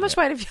 Yeah. How much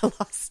weight have you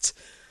lost?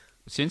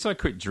 Since I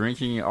quit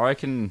drinking, I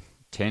reckon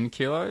 10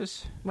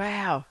 kilos.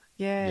 Wow.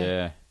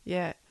 Yeah.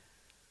 Yeah.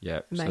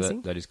 Yeah,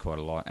 Amazing. So that is quite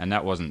a lot. And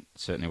that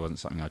certainly wasn't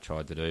something I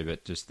tried to do,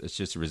 but it's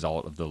just a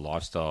result of the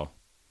lifestyle.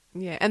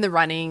 Yeah, and the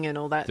running and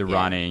all that.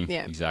 Running,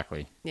 yeah.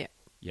 Exactly. Yeah.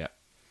 Yeah.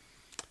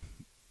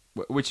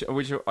 Which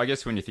I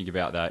guess when you think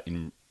about that,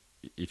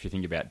 if you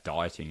think about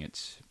dieting,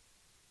 it's,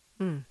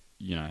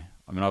 you know,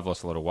 I mean, I've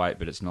lost a lot of weight,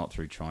 but it's not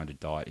through trying to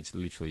diet. It's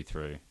literally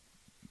through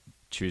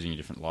choosing a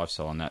different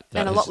lifestyle. And that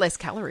and a lot less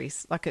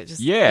calories. Like it just...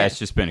 Yeah, it's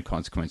just been a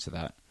consequence of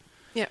that.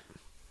 Yeah.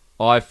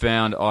 I've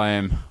found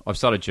I've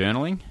started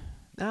journaling.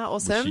 Oh,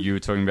 awesome. Which you were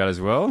talking about as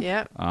well.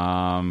 Yeah.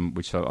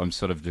 Which I'm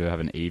sort of do have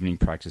an evening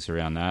practice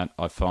around that.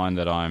 I find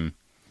that I'm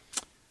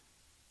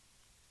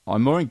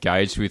more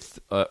engaged with...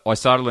 I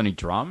started learning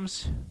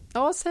drums.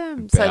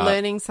 Awesome. So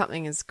learning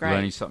something is great.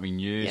 Learning something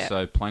new. Yeah.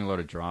 So playing a lot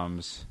of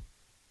drums.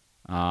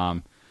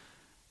 I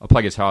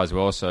play guitar as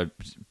well. So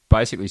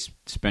basically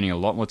spending a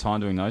lot more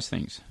time doing those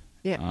things.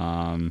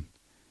 Yeah.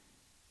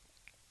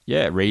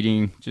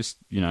 Reading, just,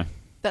 you know.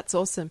 That's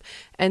awesome.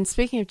 And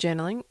speaking of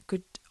journaling,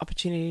 good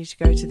opportunity to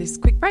go to this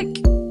quick break.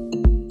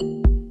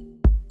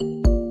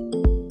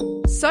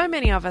 So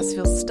many of us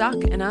feel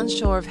stuck and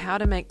unsure of how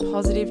to make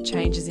positive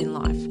changes in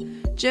life.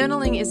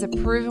 Journaling is a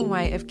proven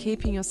way of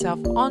keeping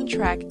yourself on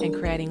track and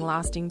creating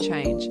lasting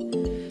change.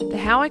 The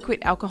How I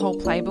Quit Alcohol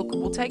Playbook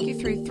will take you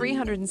through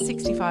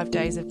 365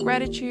 days of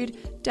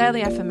gratitude,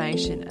 daily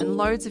affirmation, and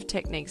loads of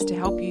techniques to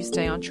help you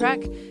stay on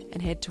track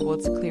and head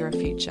towards a clearer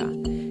future.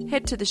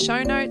 Head to the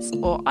show notes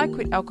or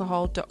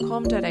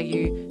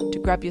iquitalcohol.com.au to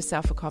grab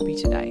yourself a copy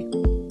today.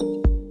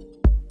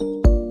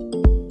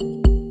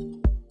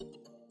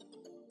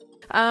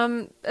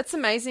 That's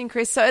amazing,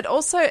 Chris. So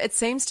it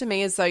seems to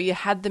me as though you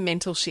had the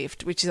mental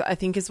shift, which I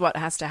think is what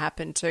has to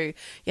happen too.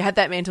 You had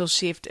that mental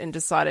shift and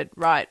decided,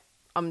 right,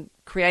 I'm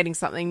creating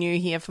something new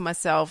here for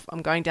myself.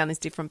 I'm going down this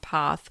different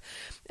path.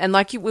 And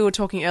like we were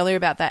talking earlier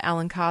about that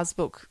Alan Carr's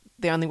book,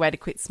 The Only Way to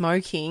Quit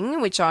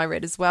Smoking, which I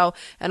read as well.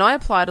 And I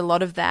applied a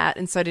lot of that,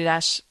 and so did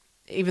Ash,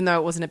 even though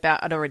it wasn't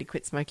about, I'd already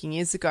quit smoking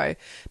years ago.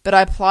 But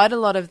I applied a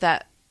lot of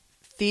that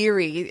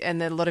theory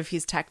and a lot of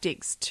his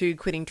tactics to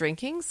quitting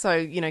drinking. So,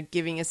 you know,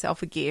 giving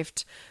yourself a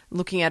gift,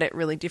 looking at it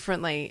really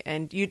differently.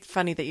 And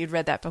funny that you'd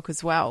read that book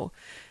as well.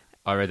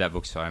 I read that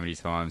book so many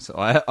times.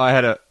 I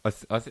can't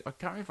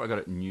remember if I got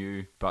it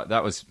new, but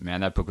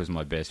that book was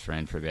my best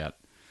friend for about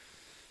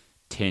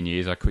 10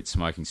 years. I quit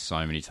smoking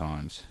so many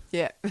times.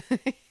 Yeah.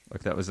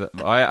 Like that was,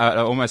 I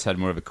almost had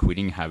more of a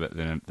quitting habit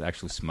than an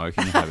actual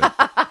smoking habit.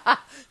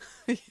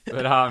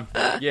 But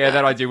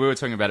that idea, we were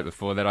talking about it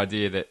before, that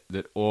idea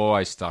that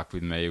always stuck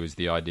with me was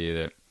the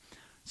idea that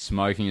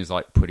smoking is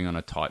like putting on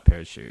a tight pair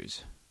of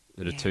shoes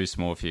that are too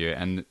small for you.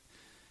 And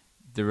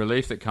the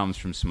relief that comes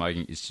from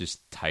smoking is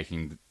just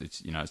taking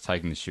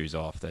the shoes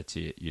off. That's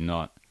it. You're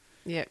not...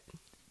 Yeah.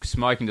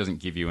 Smoking doesn't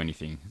give you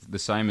anything. It's the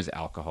same as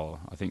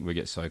alcohol. I think we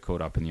get so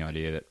caught up in the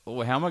idea that,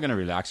 how am I going to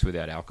relax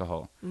without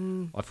alcohol?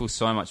 I feel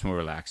so much more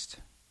relaxed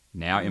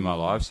now in my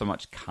life, so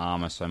much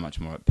calmer, so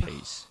much more at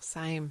peace.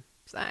 Same.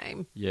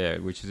 Yeah,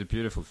 which is a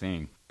beautiful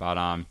thing. But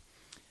and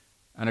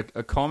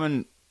a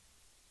common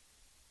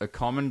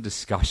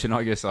discussion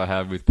I guess I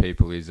have with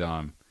people is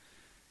I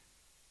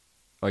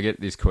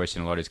get this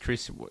question a lot, is,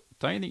 Chris,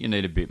 don't you think you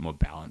need a bit more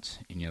balance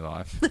in your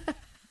life?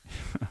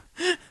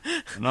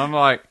 And I'm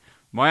like,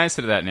 my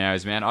answer to that now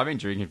is, man, I've been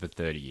drinking for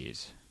 30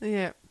 years.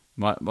 Yeah.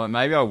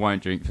 Maybe I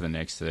won't drink for the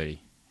next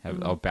 30.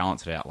 I'll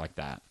balance it out like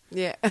that.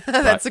 Yeah,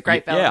 that's a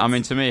great balance. Yeah, I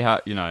mean, to me,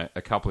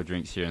 a couple of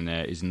drinks here and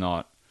there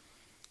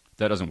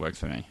that doesn't work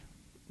for me.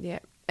 Yeah,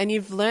 and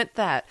you've learnt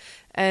that.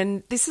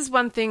 And this is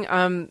one thing,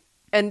 and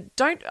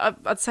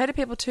I'd say to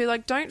people too,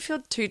 like, don't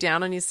feel too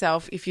down on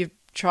yourself if you've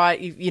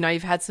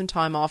you've had some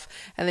time off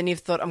and then you've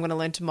thought, I'm going to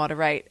learn to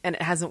moderate, and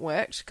it hasn't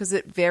worked, because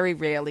it very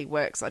rarely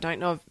works. I don't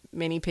know of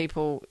many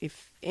people,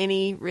 if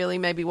any, really,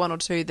 maybe one or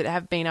two, that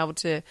have been able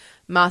to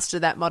master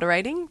that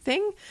moderating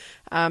thing.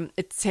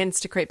 It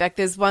tends to creep back.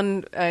 There's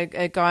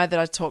a guy that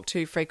I talk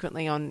to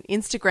frequently on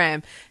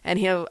Instagram,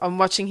 and I'm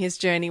watching his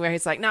journey where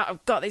he's like, no,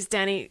 I've got this,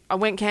 Danny. I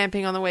went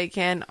camping on the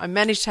weekend. I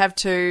managed to have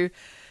 2.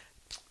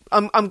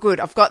 I'm good.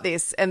 I've got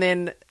this. And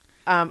then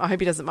I hope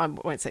he doesn't mind,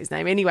 I won't say his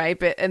name anyway,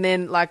 and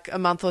then like a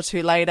month or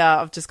two later,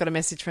 I've just got a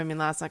message from him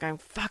last night going,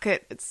 fuck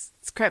it, it's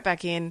crept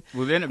back in.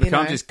 Well, then it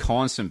becomes this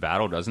constant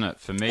battle, doesn't it?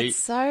 For me,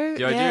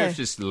 the idea of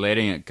just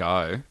letting it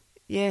go,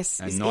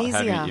 and not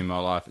having it in my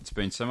life, it's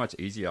been so much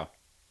easier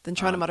than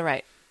trying to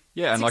moderate.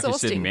 Yeah, and like you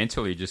said,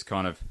 mentally, just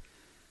kind of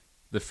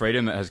the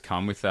freedom that has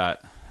come with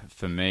that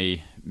for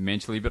me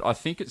mentally. But I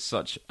think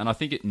I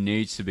think it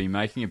needs to be,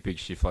 making a big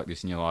shift like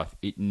this in your life,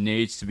 it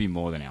needs to be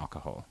more than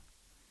alcohol.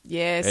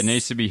 Yes. It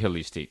needs to be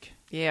holistic.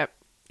 Yep.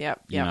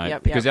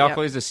 Because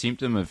alcohol is a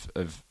symptom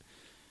of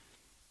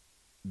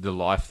the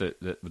life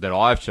that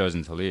I've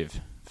chosen to live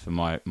for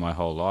my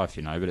whole life,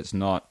 but it's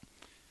not.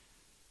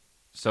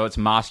 So it's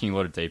masking a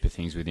lot of deeper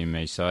things within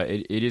me. So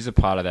it is a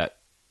part of that.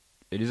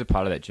 It is a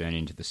part of that journey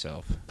into the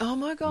self. Oh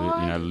my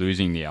God.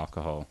 Losing the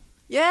alcohol.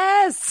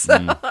 Yes.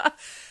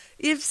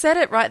 You've said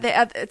it right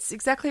there. It's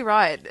exactly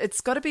right.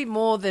 It's got to be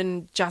more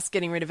than just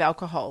getting rid of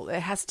alcohol. There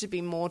has to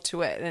be more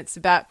to it. And it's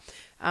about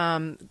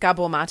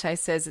Gabor Mate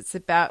says it's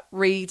about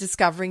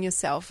rediscovering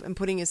yourself and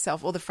putting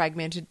yourself, all the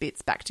fragmented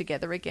bits, back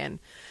together again.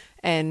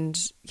 And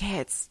yeah,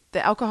 it's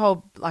the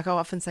alcohol, like I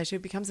often say too,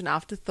 becomes an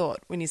afterthought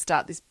when you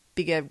start this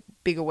bigger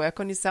work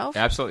on yourself. It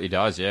absolutely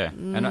does, yeah.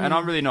 And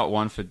I'm really not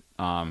one for,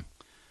 I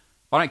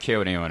don't care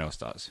what anyone else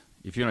does.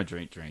 If you want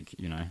to drink,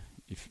 you know,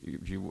 if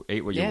you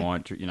eat what you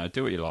want, you know,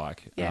 do what you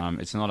like. Yeah.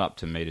 It's not up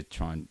to me to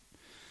try and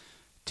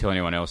tell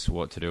anyone else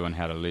what to do and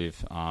how to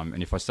live.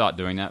 And if I start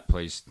doing that,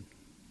 please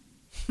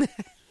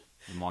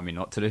remind me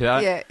not to do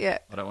that. Yeah.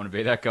 I don't want to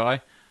be that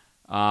guy.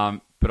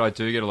 But I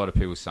do get a lot of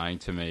people saying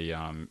to me,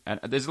 and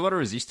there's a lot of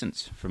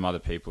resistance from other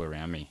people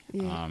around me,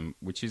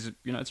 which is,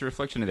 you know, it's a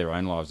reflection of their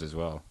own lives as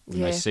well.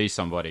 When they see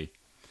somebody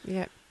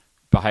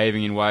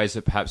behaving in ways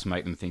that perhaps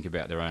make them think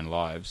about their own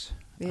lives,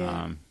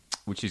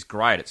 which is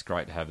great. It's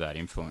great to have that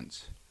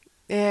influence.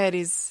 Yeah, it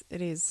is.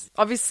 It is.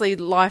 Obviously,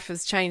 life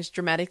has changed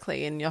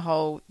dramatically in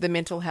the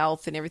mental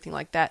health and everything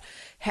like that.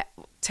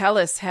 Tell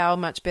us how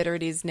much better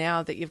it is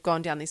now that you've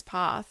gone down this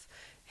path.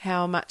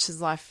 How much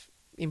has life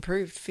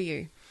improved for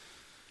you?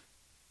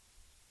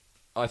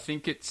 I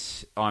think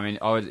it's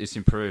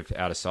improved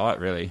out of sight,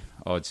 really,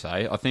 I would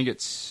say. I think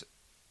it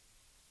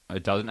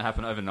doesn't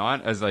happen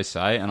overnight, as they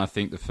say. And I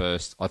think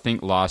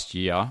last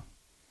year,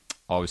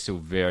 I was still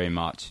very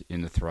much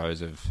in the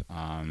throes of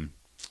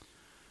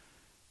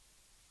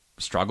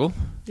struggle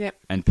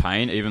and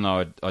pain. Even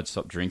though I'd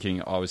stopped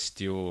drinking, I was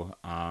still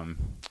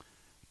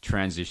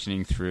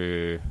transitioning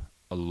through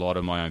a lot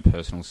of my own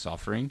personal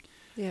suffering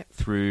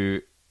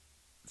through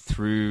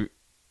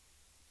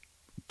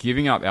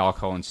giving up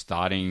alcohol and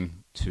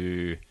starting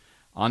to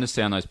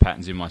understand those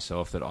patterns in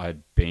myself that I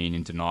had been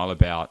in denial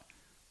about.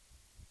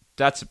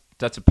 That's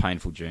a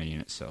painful journey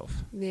in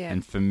itself. Yeah.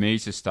 And for me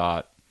to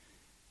start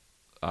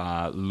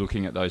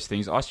looking at those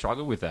things, I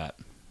struggled with that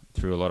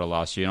through a lot of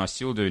last year, and I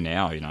still do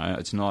now. You know,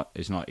 it's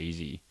not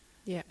easy.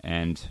 Yeah.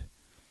 And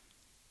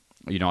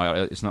you know,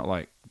 it's not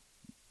like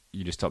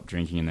you just stop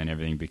drinking and then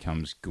everything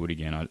becomes good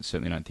again. I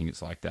certainly don't think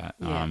it's like that.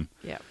 Yeah,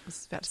 I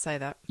was about to say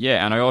that.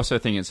 Yeah, and I also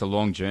think it's a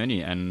long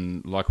journey,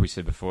 and like we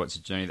said before, it's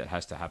a journey that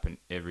has to happen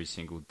every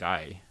single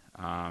day.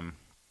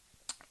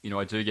 You know,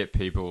 I do get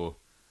people.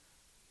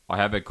 I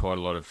have had quite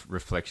a lot of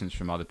reflections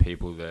from other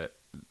people that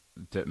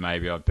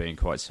maybe I've been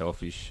quite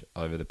selfish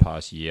over the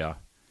past year,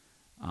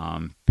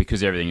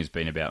 because everything has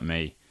been about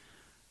me.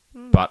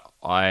 But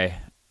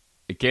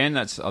again,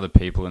 that's other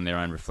people and their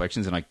own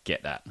reflections, and I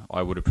get that.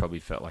 I would have probably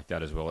felt like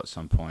that as well at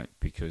some point,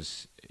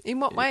 because...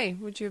 In what way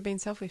would you have been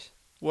selfish?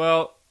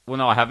 Well,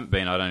 no, I haven't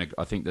been.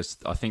 I think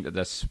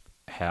that's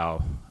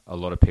how a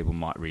lot of people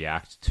might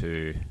react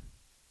to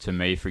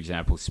me, for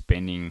example,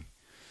 spending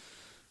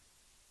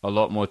a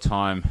lot more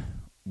time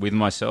with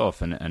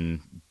myself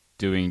and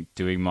doing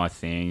my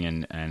thing,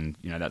 and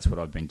you know, that's what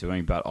I've been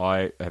doing. But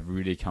I have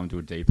really come to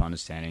a deep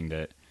understanding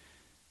that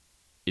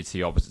it's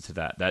the opposite to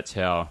that. That's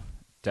how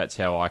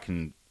I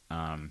can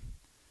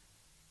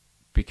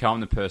become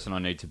the person I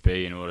need to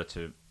be in order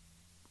to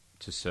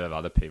serve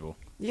other people.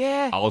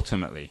 Yeah.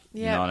 Ultimately.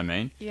 Yeah. You know what I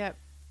mean? Yeah.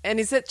 And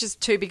is it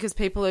just too because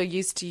people are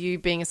used to you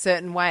being a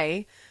certain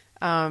way,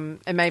 and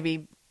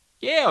maybe...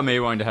 Yeah, or me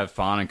wanting to have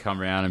fun and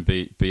come around and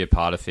be a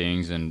part of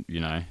things, and, you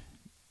know...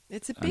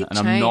 It's a big change,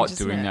 and I'm not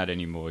doing that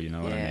anymore, you know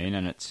what I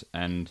mean?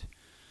 And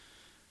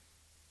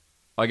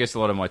I guess a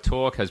lot of my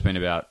talk has been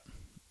about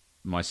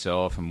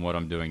myself and what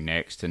I'm doing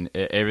next, and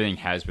everything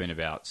has been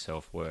about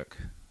self-work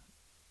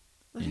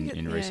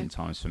in recent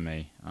times for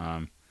me.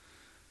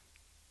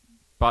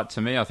 But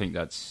to me, I think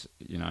that's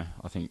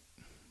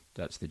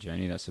the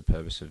journey. That's the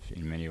purpose of,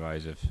 in many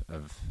ways,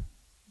 of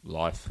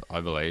life,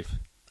 I believe.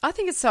 I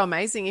think it's so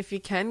amazing if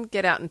you can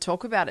get out and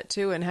talk about it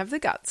too, and have the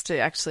guts to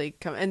actually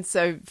come. And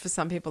so for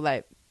some people,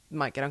 they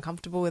might get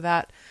uncomfortable with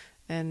that,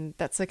 and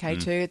that's okay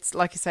too. It's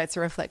like you say, it's a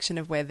reflection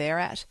of where they're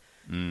at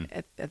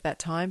that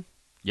time.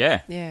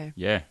 Yeah.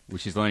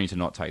 Which is learning to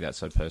not take that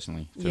so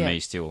personally for me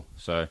still.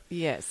 So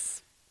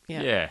yes,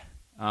 yeah.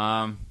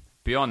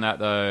 Beyond that,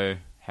 though,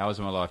 how has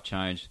my life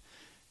changed?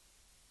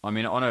 I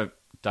mean, on a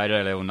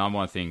day-to-day level, number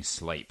one thing,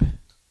 sleep.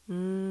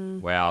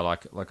 Wow,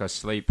 like I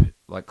sleep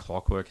like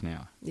clockwork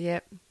now.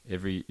 Yep.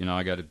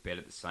 I go to bed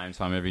at the same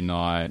time every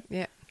night.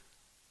 Yep.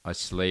 I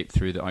sleep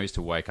through I used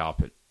to wake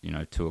up at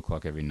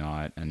 2:00 every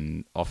night,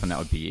 and often that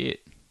would be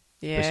it.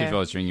 Yeah. Especially if I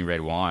was drinking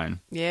red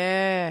wine.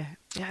 Yeah,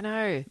 I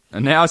know.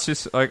 And now it's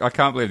just, I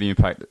can't believe the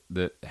impact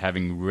that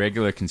having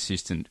regular,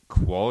 consistent,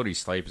 quality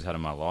sleep has had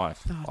on my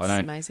life. Oh, it's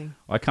amazing.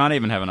 I can't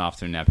even have an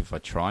afternoon nap if I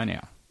try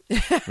now.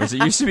 Whereas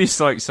it used to be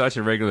like such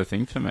a regular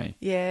thing for me.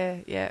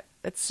 Yeah.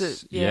 So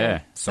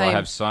I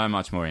have so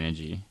much more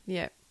energy.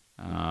 Yeah.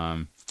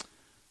 My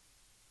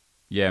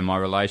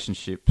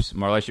relationship with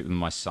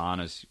my son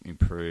has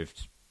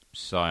improved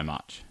so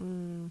much.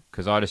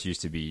 Because I just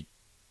used to be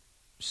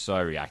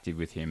so reactive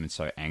with him and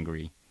so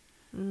angry.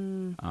 He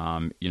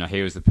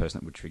was the person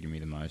that would trigger me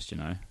the most,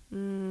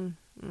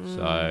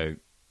 So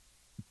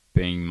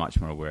being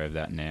much more aware of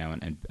that now,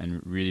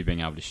 and really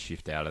being able to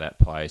shift out of that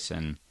place,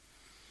 and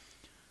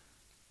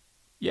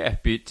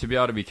to be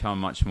able to become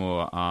much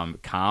more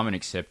calm and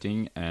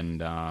accepting,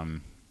 and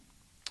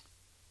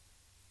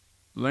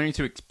learning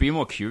to be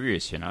more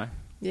curious,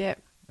 Yeah.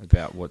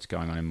 about what's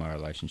going on in my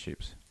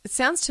relationships. It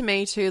sounds to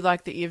me too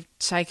like that you've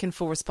taken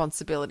full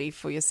responsibility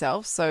for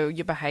yourself. So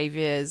your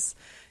behaviours,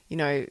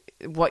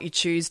 what you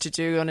choose to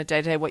do on a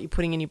day-to-day, what you're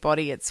putting in your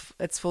body,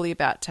 it's fully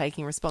about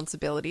taking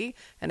responsibility.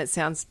 And it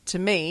sounds to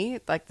me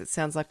like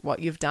what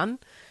you've done.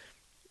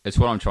 It's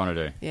what I'm trying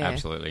to do. Yeah.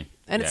 Absolutely.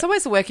 And it's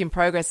always a work in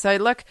progress. So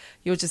like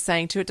you were just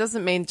saying too, it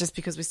doesn't mean just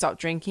because we stop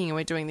drinking and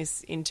we're doing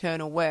this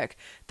internal work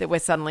that we're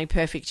suddenly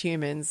perfect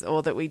humans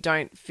or that we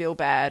don't feel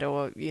bad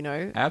or,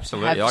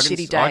 absolutely. have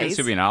shitty days. I can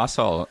still be an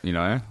arsehole,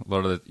 a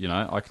lot of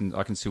the,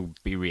 I can still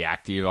be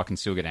reactive. I can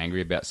still get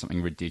angry about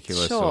something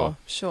ridiculous.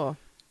 Sure.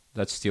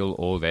 That's still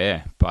all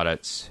there, but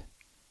it's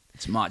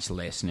much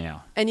less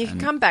now. And you can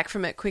come back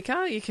from it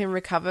quicker. You can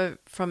recover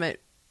from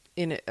it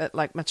in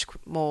like much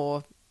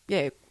more,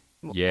 quicker.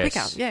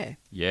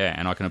 Yeah,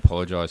 and I can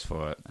apologise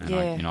for it,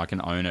 and I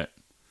can own it.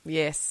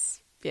 Yes.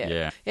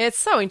 Yeah. It's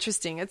so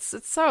interesting. It's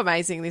so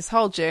amazing. This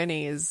whole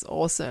journey is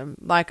awesome.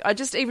 Like I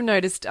just even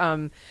noticed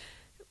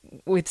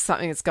with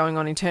something that's going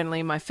on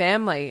internally in my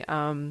family.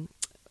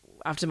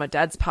 After my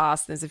dad's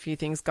passed, there's a few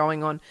things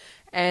going on,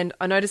 and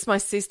I noticed my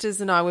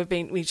sisters and I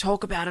we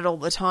talk about it all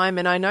the time,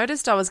 and I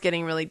noticed I was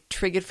getting really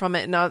triggered from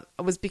it, and I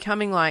was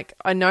becoming like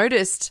I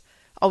noticed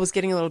I was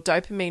getting a little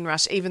dopamine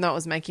rush, even though it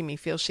was making me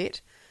feel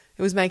shit.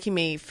 It was making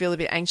me feel a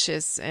bit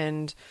anxious,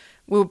 and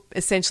we were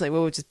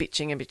just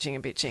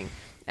bitching.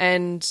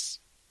 And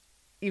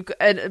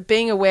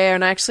being aware,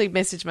 and I actually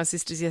messaged my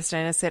sisters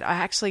yesterday and I said,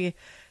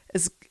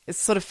 as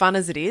sort of fun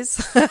as it is,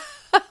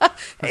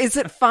 is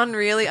it fun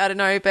really? I don't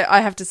know, but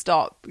I have to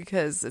stop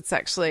because it's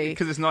actually...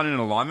 Because it's not in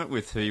alignment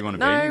with who you want to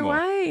be anymore.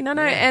 No way. No.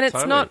 Yeah, and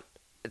totally.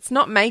 It's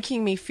not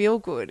making me feel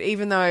good,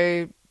 even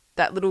though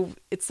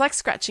it's like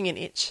scratching an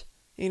itch.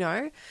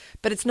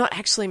 But it's not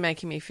actually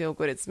making me feel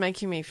good. It's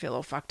making me feel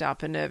all fucked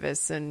up and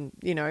nervous and,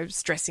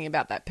 stressing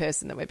about that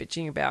person that we're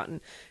bitching about, and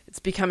it's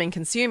becoming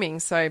consuming.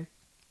 So,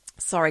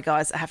 sorry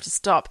guys, I have to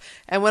stop.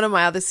 And one of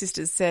my other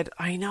sisters said,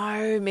 I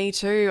know, me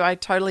too. I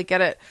totally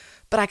get it,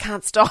 but I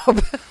can't stop.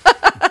 But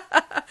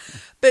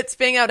it's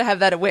being able to have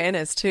that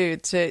awareness too.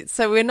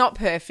 So we're not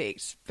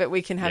perfect, but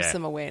we can have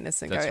some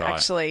awareness and go, right.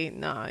 Actually,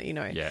 no,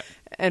 Yeah.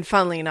 And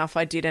funnily enough,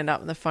 I did end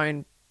up on the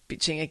phone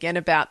bitching again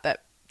about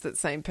that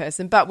same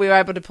person, but we were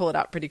able to pull it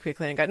up pretty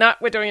quickly and go, no,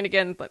 we're doing it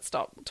again. Let's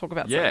stop. Talk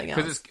about something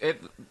else.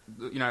 Because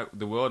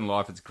the world and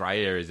life, it's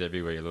grey areas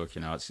everywhere you look.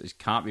 It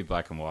can't be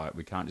black and white.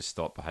 We can't just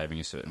stop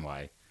behaving a certain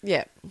way.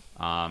 Yeah.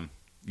 For me,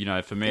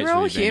 We're it's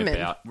all really human.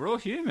 been about we're all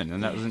human,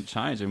 and that doesn't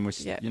change. And we're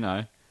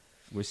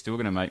still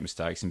going to make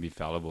mistakes and be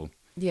fallible.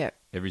 Yeah.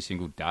 Every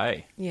single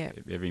day. Yeah.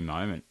 Every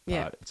moment.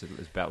 Yeah. But it's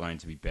about learning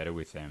to be better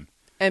with them.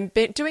 And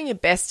doing your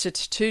best to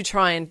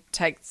try and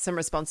take some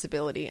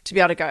responsibility, to be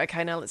able to go,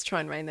 okay, now let's try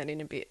and rein that in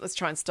a bit. Let's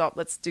try and stop.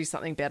 Let's do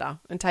something better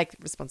and take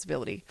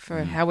responsibility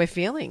for how we're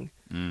feeling.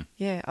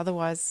 Yeah,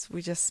 otherwise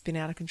we just spin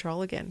out of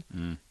control again.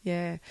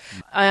 Yeah.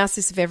 I ask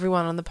this of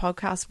everyone on the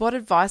podcast. What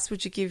advice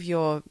would you give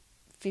your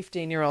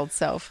 15-year-old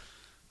self?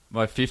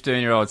 My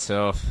 15-year-old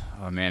self,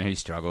 oh man, he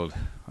struggled.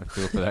 I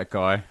feel for that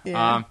guy.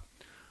 Yeah.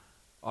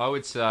 I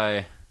would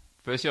say,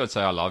 firstly, I would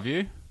say I love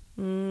you.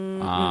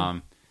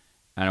 And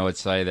I would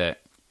say that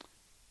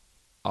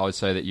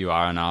you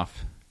are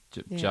enough,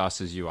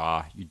 just as you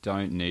are. You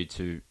don't need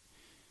to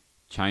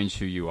change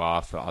who you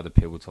are for other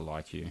people to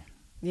like you.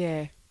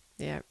 Yeah,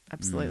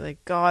 absolutely.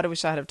 God, I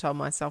wish I had have told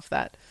myself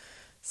that.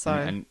 So,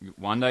 and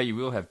one day you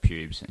will have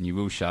pubes and you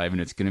will shave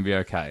and it's going to be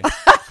okay.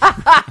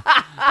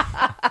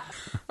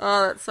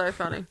 Oh, that's so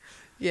funny.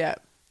 Yeah.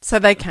 So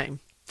they came.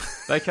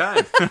 They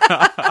came.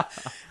 Now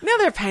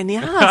they're a pain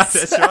in the ass.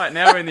 That's right.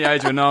 Now we're in the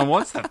age where no one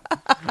wants them.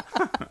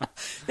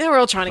 Now we're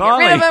all trying to get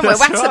rid of them. We're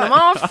waxing them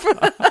off.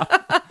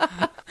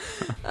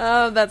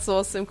 Oh, that's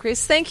awesome,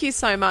 Chris. Thank you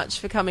so much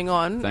for coming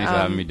on. Thanks for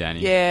having me,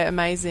 Danny. Yeah,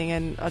 amazing.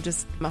 And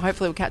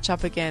hopefully we'll catch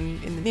up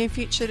again in the near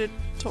future to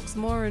talk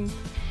some more and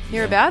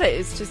hear about it.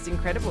 It's just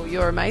incredible.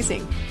 You're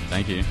amazing.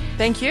 Thank you.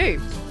 Thank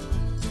you.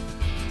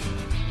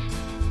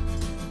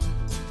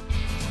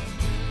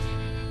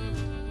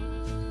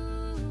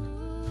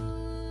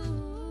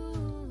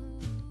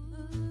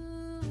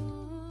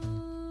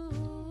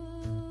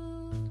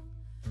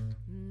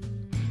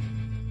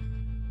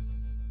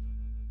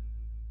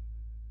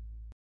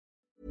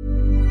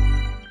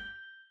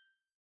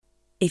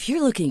 If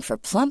you're looking for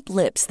plump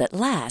lips that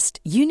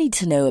last, you need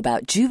to know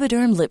about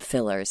Juvederm lip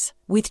fillers.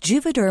 With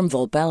Juvederm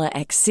Volbella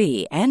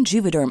XC and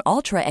Juvederm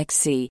Ultra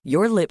XC,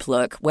 your lip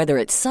look, whether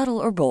it's subtle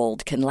or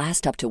bold, can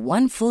last up to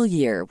 1 full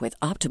year with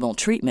optimal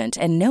treatment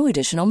and no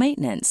additional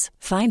maintenance.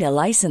 Find a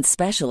licensed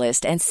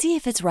specialist and see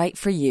if it's right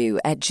for you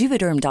at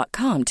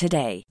Juvederm.com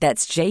today.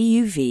 That's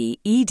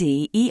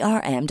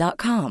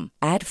JUVEDERM.com.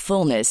 Add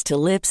fullness to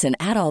lips in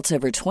adults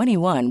over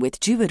 21 with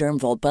Juvederm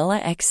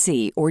Volbella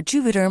XC or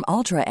Juvederm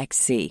Ultra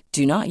XC.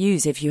 Do not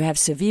use if you have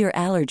severe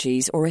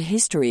allergies or a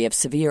history of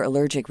severe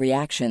allergic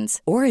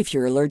reactions, or if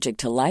you're allergic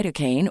to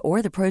lidocaine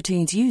or the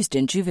proteins used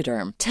in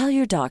Juvederm. Tell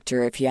your doctor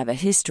if you have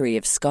a history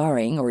of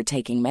scarring or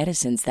taking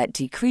medicines that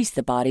decrease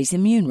the body's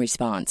immune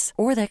response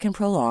or that can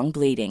prolong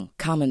bleeding.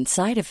 Common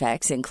side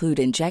effects include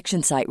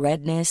injection site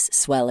redness,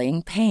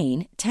 swelling,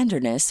 pain,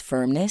 tenderness,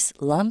 firmness,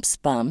 lumps,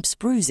 bumps,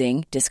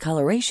 bruising,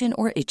 discoloration,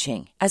 or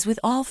itching. As with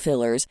all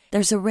fillers,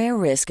 there's a rare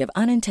risk of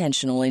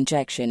unintentional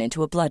injection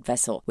into a blood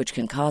vessel, which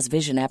can cause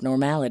vision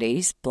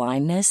abnormalities,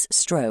 blindness,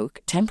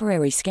 stroke,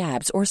 temporary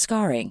scabs, or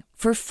scarring.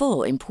 For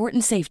full,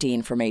 important safety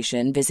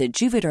information, visit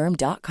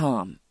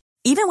Juvederm.com.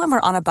 Even when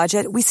we're on a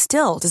budget, we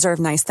still deserve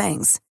nice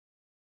things.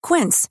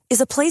 Quince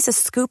is a place to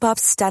scoop up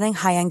stunning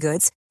high-end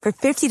goods for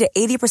 50 to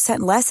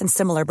 80% less than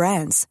similar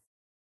brands.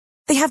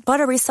 They have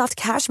buttery soft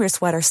cashmere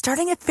sweaters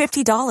starting at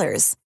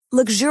 $50,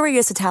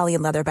 luxurious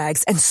Italian leather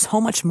bags, and so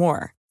much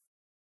more.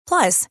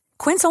 Plus,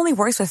 Quince only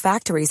works with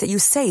factories that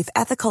use safe,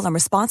 ethical, and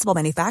responsible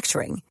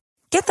manufacturing.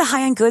 Get the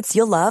high-end goods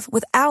you'll love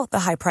without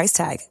the high price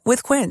tag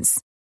with Quince.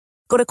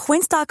 Go to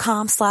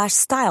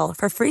quince.com/style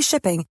for free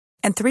shipping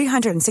and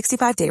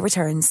 365-day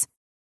returns.